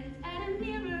stands at a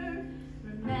mirror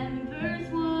remembers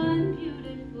one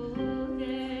beautiful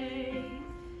day.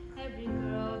 Every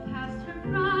girl past her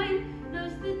prime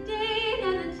knows the day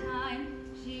and the time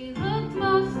she looked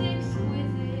most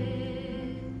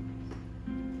exquisite.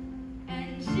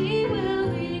 And she will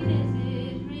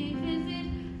revisit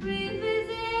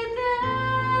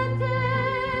that day.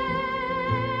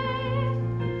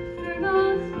 Her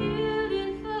most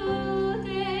beautiful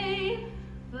day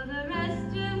for the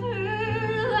rest of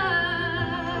her life.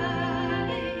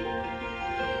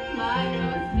 My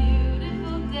most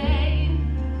beautiful day.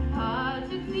 Pa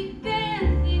took me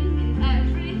dancing and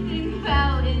everything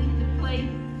fell into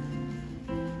place.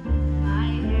 My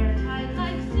hair tied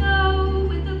like so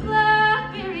with a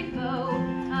blackberry bow,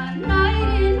 a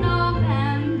night in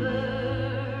November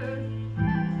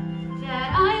that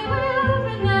I will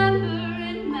remember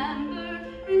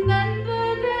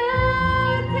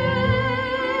that day.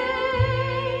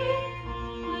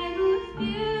 My most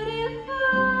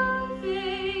beautiful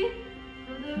day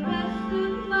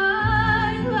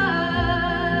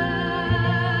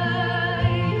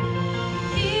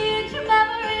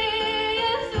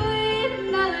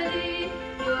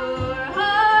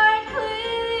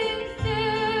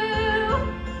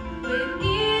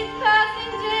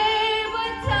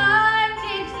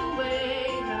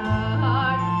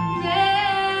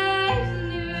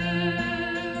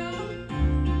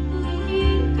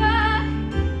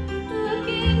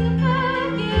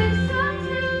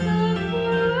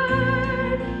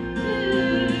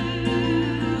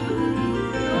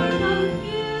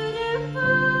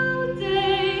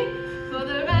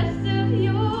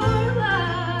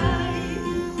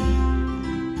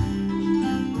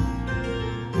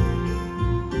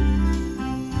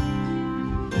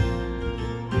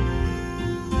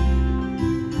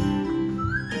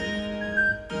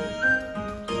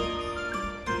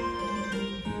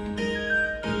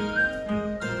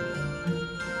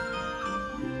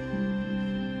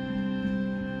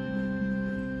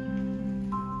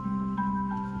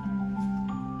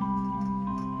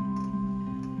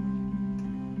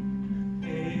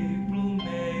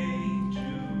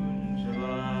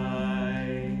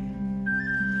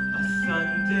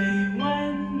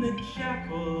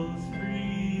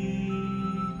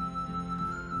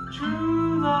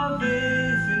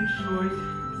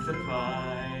short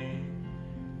supply.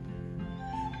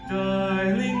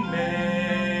 Darling,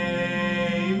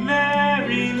 may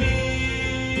marry me.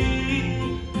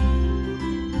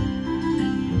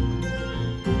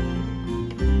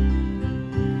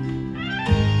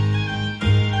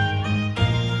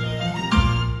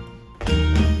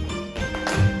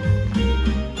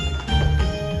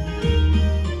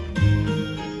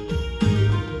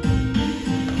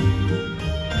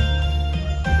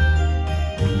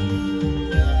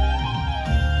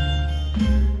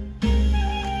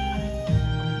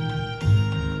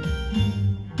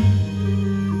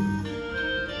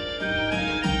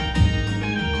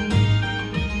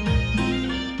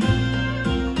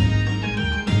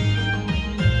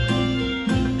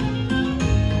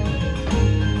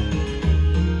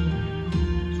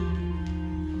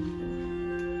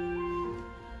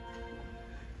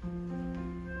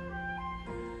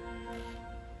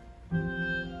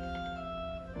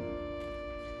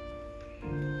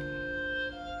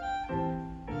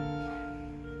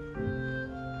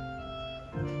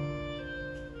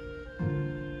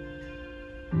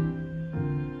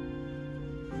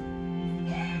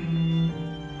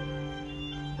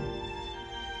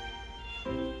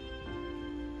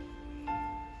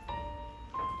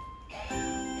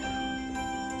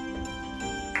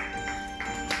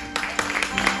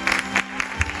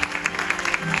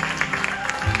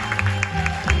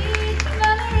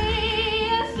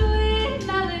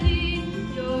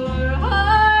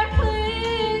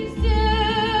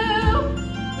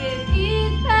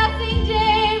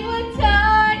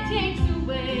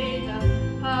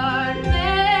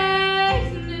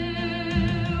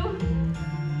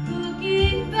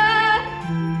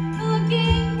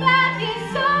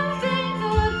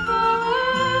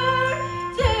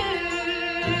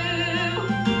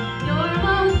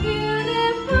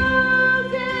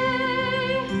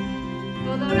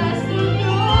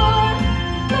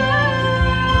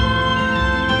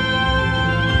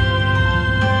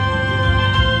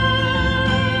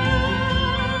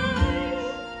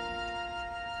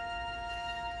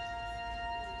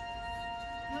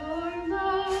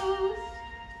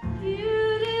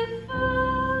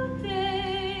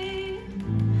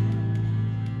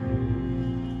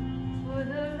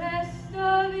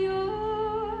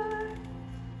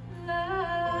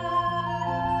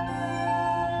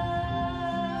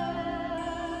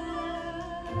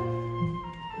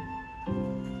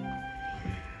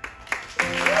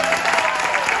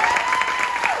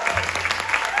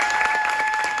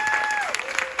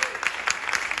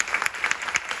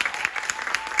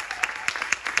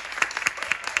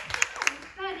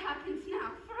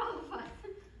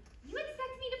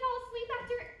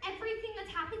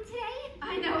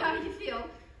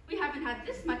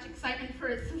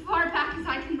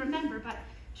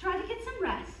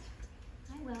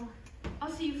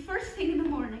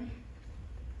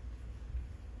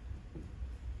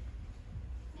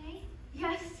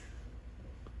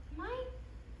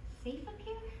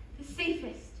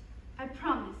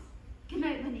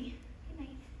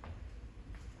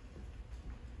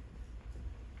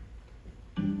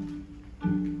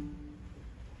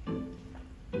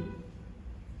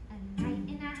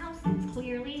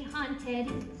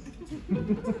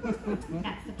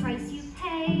 That's the price you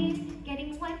paid,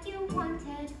 getting what you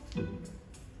wanted.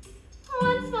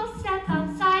 One small step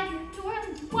outside your door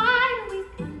leads you wide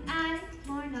awake, and it's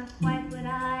more not quite what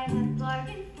I had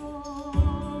bargained for.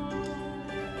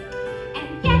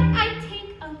 And yet I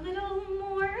take a little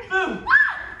more. Ah!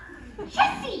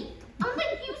 Jesse!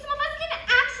 Unlike you, some of us can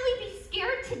actually be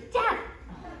scared to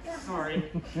death.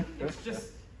 Sorry. It's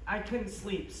just, I couldn't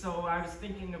sleep, so I was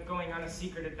thinking of going on a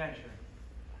secret adventure.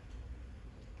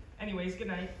 Anyways, good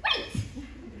night.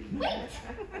 Wait!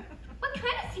 What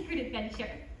kind of secret adventure?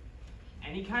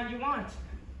 Any kind you want.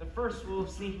 The first rule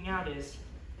of sneaking out is,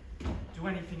 do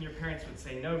anything your parents would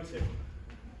say no to.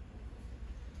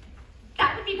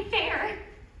 That would be the fair.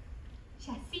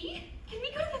 Jesse, can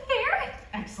we go to the fair?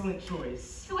 Excellent choice.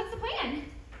 So what's the plan?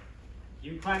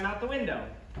 You climb out the window.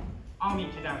 I'll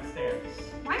meet you downstairs.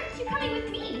 Why aren't you coming with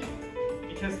me?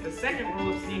 Because the second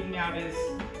rule of sneaking out is,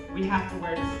 we have to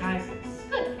wear disguises.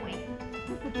 Good point.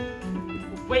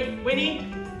 Wait,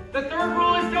 Winnie! The third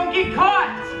rule is don't get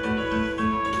caught!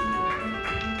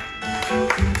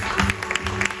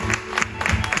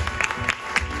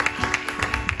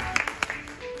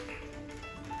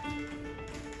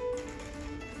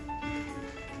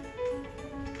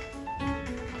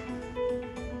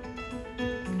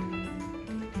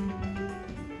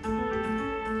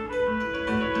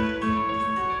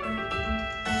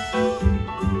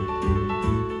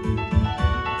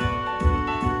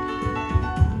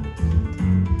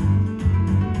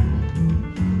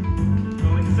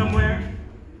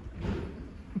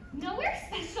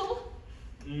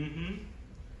 Mm-hmm.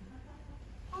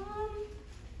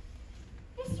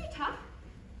 Mr. Tuck?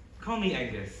 Call me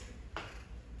Angus.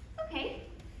 Okay.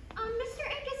 Mr.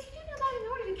 Angus, you do know that in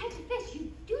order to catch a fish, you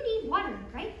do need water,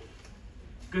 right?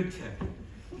 Good tip.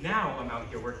 Now I'm out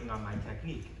here working on my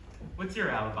technique. What's your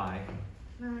alibi?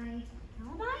 My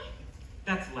alibi?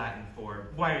 That's Latin for,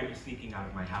 why are you sneaking out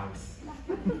of my house?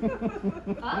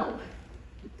 Oh.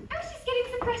 I was just getting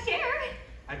some fresh air.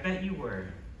 I bet you were.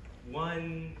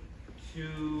 1,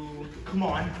 2... Come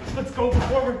on, let's go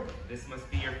forward. This must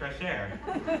be your fresh air.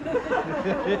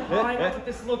 Well, I know what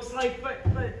this looks like, but...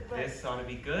 This ought to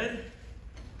be good.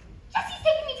 Jesse's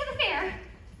taking me to the fair.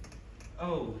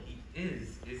 Oh, he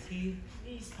is he?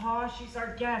 Please, Pa, she's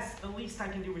our guest. The least I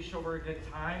can do is show her a good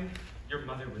time. Your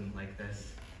mother wouldn't like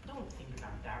this. Don't think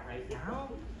about that right now.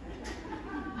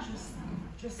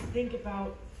 Just think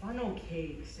about funnel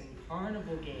cakes and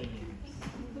carnival games.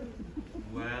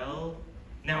 Well,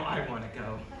 now I want to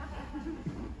go.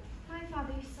 My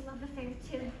father used to love the fair,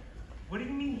 too. What do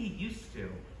you mean he used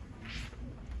to?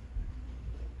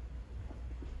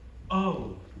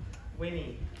 Oh,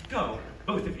 Winnie. go,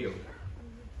 both of you.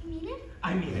 You mean it?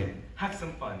 I mean it. Have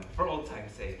some fun, for old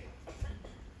time's sake.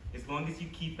 As long as you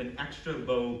keep an extra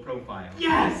low profile.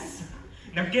 Yes!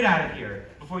 Now get out of here,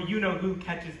 before you know who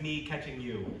catches me catching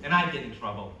you, and I get in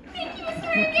trouble. Thank you, Mr.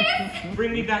 Angus.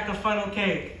 Bring me back a funnel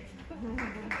cake.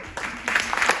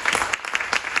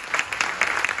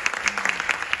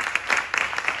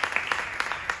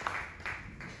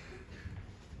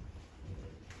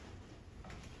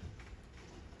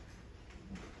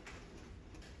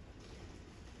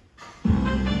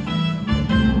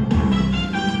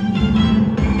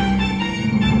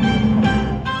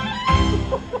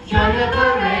 Join the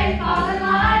parade, fall in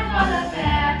line for the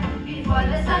fair. Before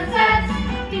the sun sets,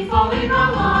 before we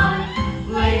roll on.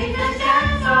 Ladies and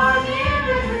gents, our beer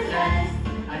presents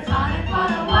a tonic for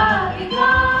the world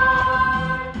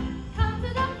beyond. Come to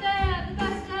the fair, the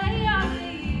best day of the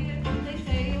year. They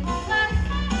say it won't last,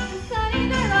 the sunny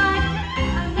their eyes.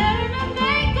 A merriment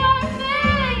maker,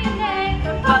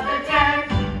 millionaire. But the tent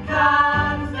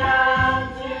comes down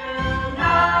tonight.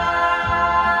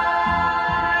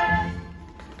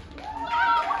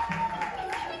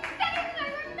 Better than I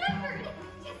remembered.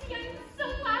 Jesse, I'm so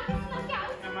glad we snuck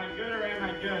out. Am I good or am I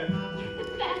good? You're the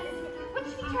best. What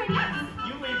should we try next?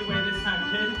 You lead the way this time,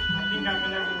 kid. I think I've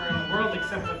been everywhere in the world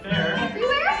except the fair.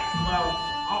 Everywhere? Well,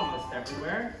 almost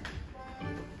everywhere.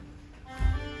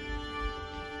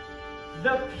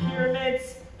 The pyramids,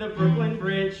 the Brooklyn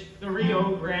Bridge, the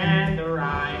Rio Grande, the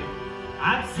Rhine.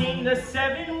 I've seen the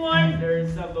 7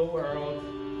 wonders of the world.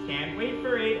 Can't wait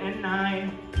for 8 and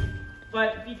 9.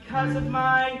 But because of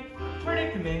my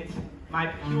predicament, my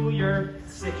peculiar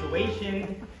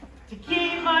situation, to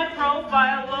keep my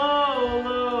profile low,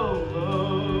 low,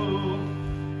 low,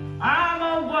 I'm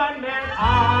a one-man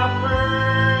operation.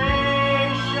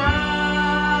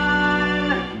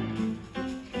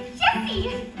 Jesse!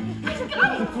 I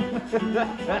got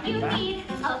it! You need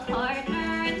a partner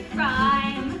in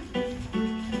crime.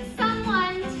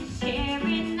 Someone to share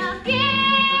in the guilt.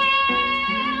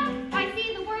 I see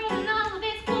the world in all of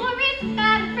its glory.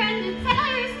 Got a friend to tell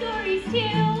your stories to.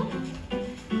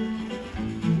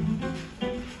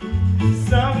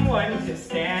 Someone to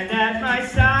stand at my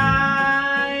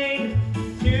side.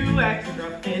 2 extra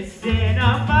fists in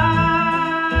a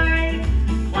fight.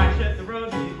 Why should the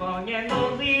road be long and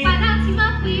lonely? Why not team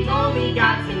up? We've only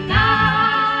got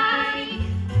tonight.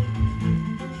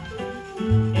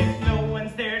 If no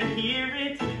one's there to hear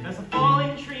it, does a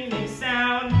falling tree make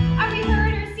sound? Are we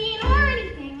heard or seen or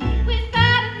anything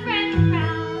without a friend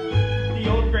around? The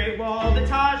old Great Wall, the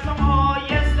Taj Mahal,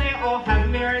 yes, they all have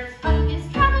merit. But this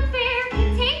traveling fair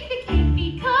can take the cake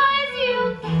because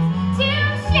you get to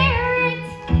share it.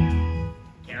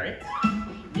 Carrot?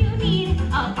 You need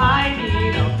a I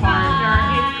need a partner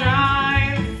in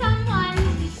crime. Someone to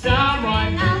share Someone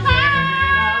in to a share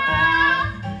laugh.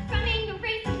 Running a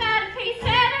race without a pace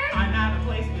setter. I'm out of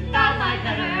place without my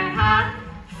better half.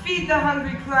 Feed the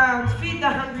hungry clowns, feed the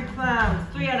hungry clowns.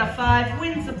 3 out of 5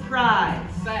 wins a prize.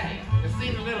 Say, you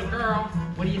seen the little girl?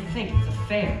 What do you think? It's a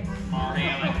fair. Oh,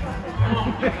 damn it. Come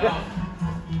on, let's go.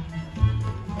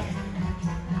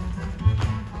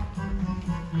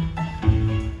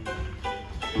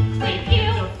 With you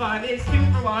The fun is 2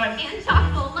 for 1. and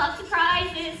chock full of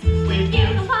surprises. With You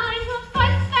you the lines will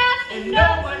fight fast and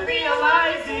no one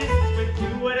realizes. With 2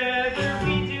 whatever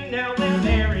we do now, well,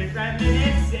 there is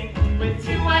reminiscing. With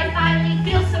 2 I finally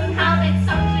feel somehow that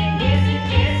something isn't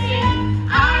missing.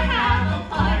 I have a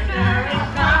partner in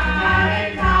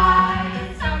crime.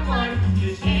 Someone to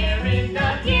share in the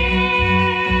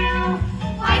guilt.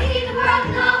 Why see the world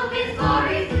in all of its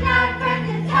glory?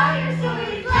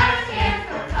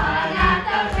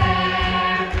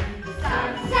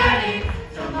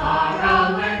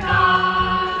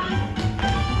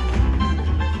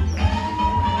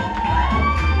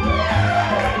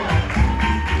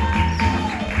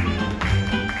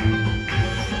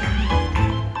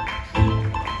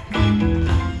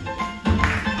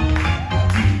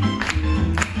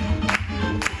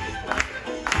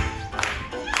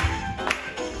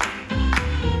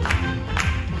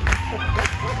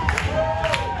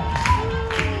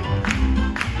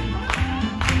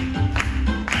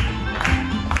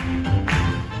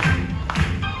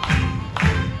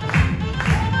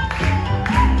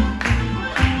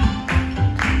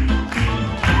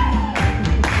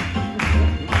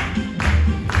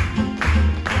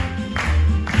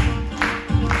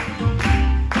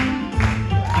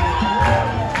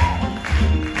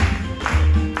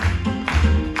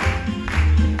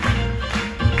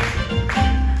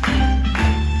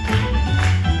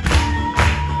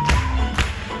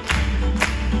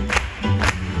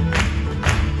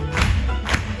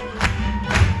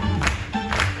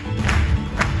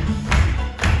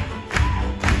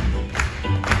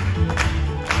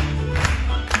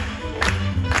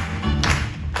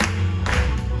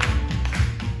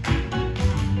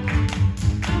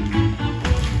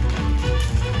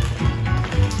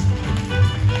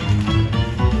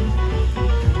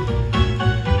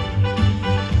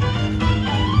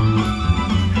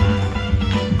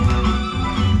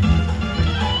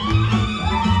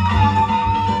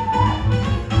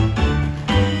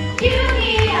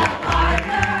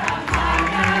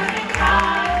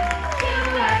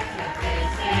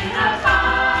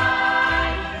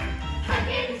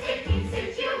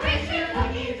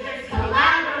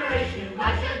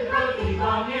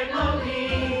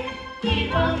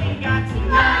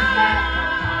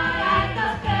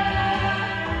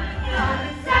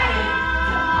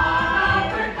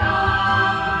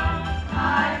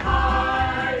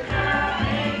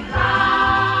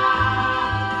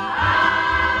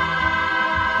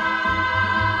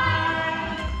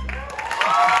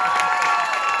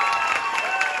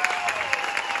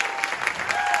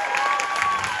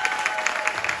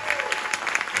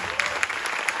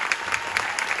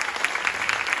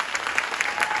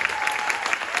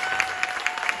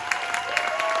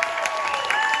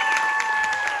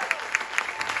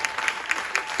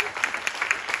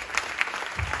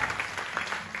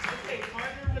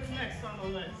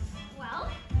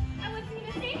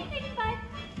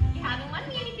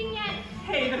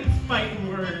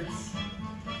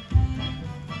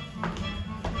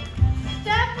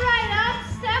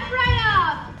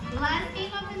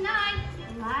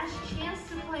 last chance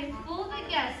to play Fool the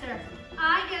Guesser.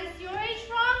 I guess your age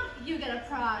wrong, you get a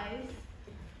prize.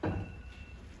 Oh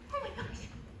my gosh.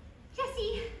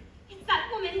 Jesse, it's that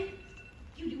woman.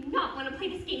 You do not want to play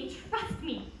this game, trust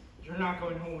me. You're not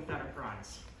going home without a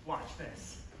prize. Watch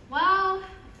this. Well,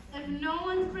 if no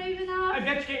one's brave enough... I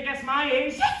bet you can't guess my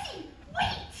age. Jesse,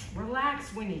 wait!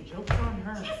 Relax, Winnie. Joke's on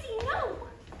her. Jesse, no!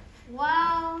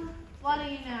 Well, what do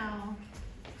you know?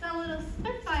 It's a little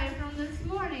spitfire from this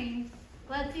morning.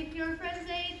 Let's see if your friend's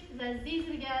age is as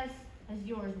easy to guess as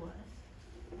yours was.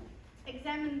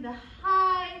 Examine the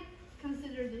height,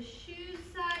 consider the shoe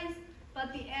size,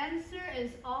 but the answer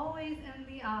is always in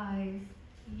the eyes.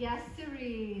 Yes,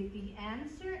 sirree, the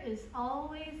answer is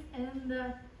always in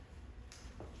the...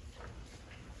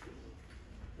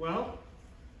 Well?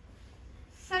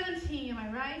 17, am I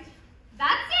right?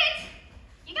 That's it!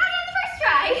 You got it on the first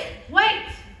try!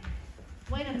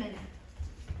 Wait a minute.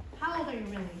 How old are you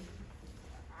really?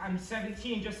 I'm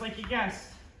 17, just like you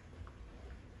guessed.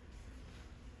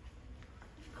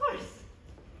 Of course.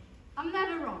 I'm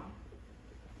never wrong.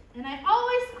 And I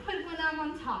always quit when I'm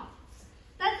on top.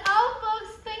 That's all,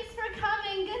 folks. Thanks for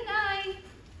coming. Good night.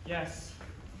 Yes.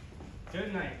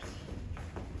 Good night.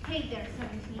 Hey there,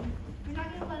 17. You're not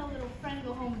going to let a little friend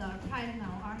go home without a prize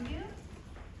now, are you?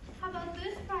 How about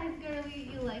this prize, girlie?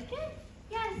 You like it?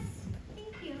 Yes,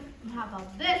 thank you. And how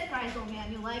about this prize, old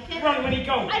man? You like it? Run, Winnie,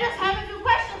 go! I just have a few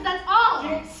questions, that's all. You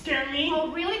don't scare me.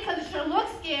 Oh, really? Because you sure look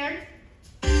scared.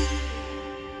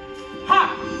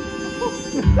 Ha!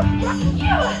 It's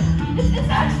you! It's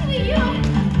actually you!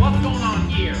 What's going on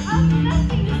here?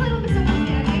 Nothing, just a little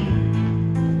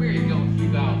misunderstanding. Where are you going,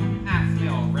 Hugo? I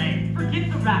smell red.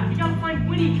 Forget the rap. We gotta find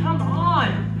Winnie. Come on.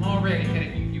 I'm already ahead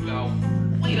of you, Hugo.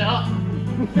 Wait up. I'm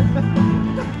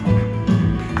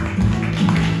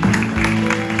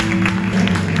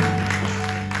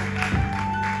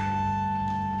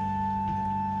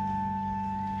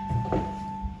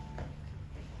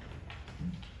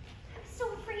so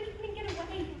afraid you can get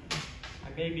away. I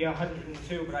may be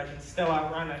 102, but I can still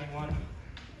outrun anyone.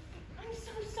 I'm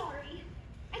so sorry.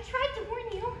 I tried to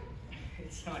warn you.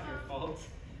 It's not your fault.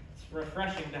 It's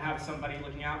refreshing to have somebody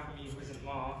looking out for me who isn't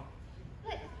Law.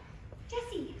 But,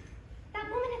 Jesse, that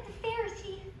woman at the fair,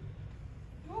 she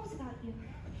knows about you.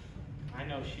 I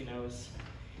know she knows.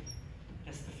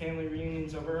 Guess the family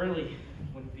reunion's over early.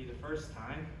 Wouldn't be the first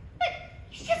time. But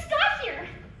you just got here,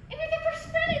 and you're the first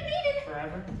friend I needed.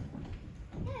 Forever?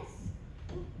 Yes.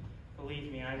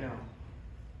 Believe me, I know.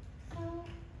 So,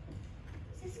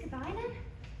 is this goodbye then?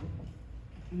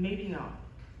 Maybe not.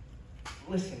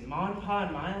 Listen, Ma and Pa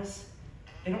and Miles,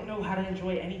 they don't know how to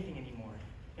enjoy anything anymore.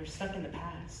 They're stuck in the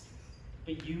past.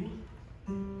 But you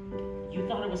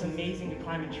thought it was amazing to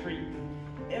climb a tree.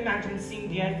 Imagine seeing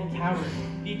the Eiffel Tower,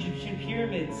 the Egyptian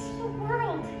pyramids. The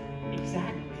world.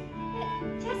 Exactly.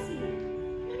 But, Jesse,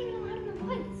 you're not even allowed in the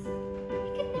woods.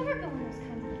 You could never go on those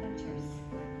kinds of adventures.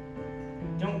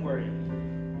 Don't worry.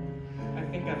 I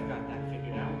think I've got that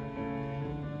figured out.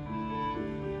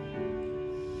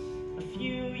 A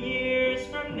few years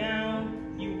from now,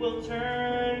 you will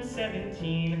turn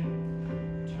 17.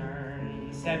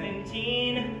 Turn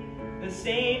 17, the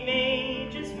same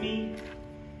age as me.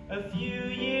 A few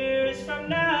years from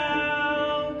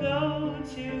now, go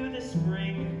to the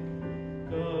spring.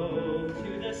 Go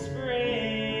to the spring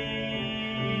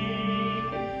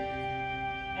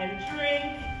and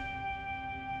drink.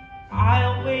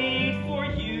 I'll wait for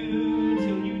you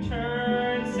till you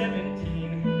turn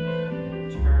 17.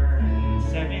 Turn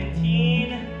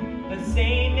 17, the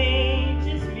same age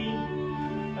as me.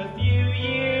 A few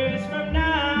years from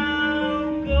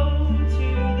now, go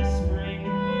to the spring.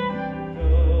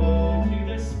 Go to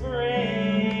the spring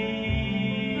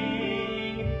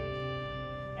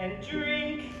and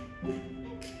drink.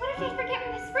 What if I forget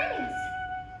where the spring is?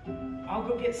 I'll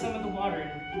go get some of the water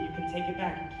and you can take it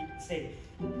back and keep it safe.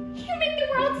 You make the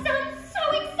world sound so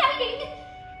exciting!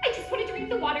 I just want to drink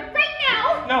the water right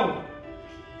now! No!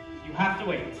 You have to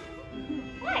wait.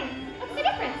 Why? What's the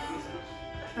difference?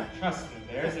 Trust me,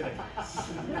 there's a difference.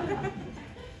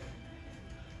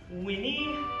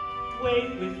 Winnie, wait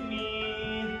with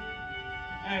me,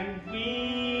 and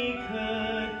we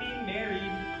could be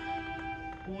married.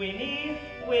 Winnie,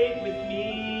 wait with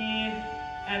me,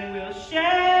 and we'll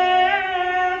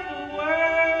share the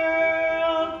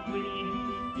world. Winnie,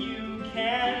 you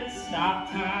can stop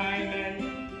time and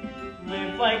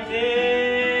live like this.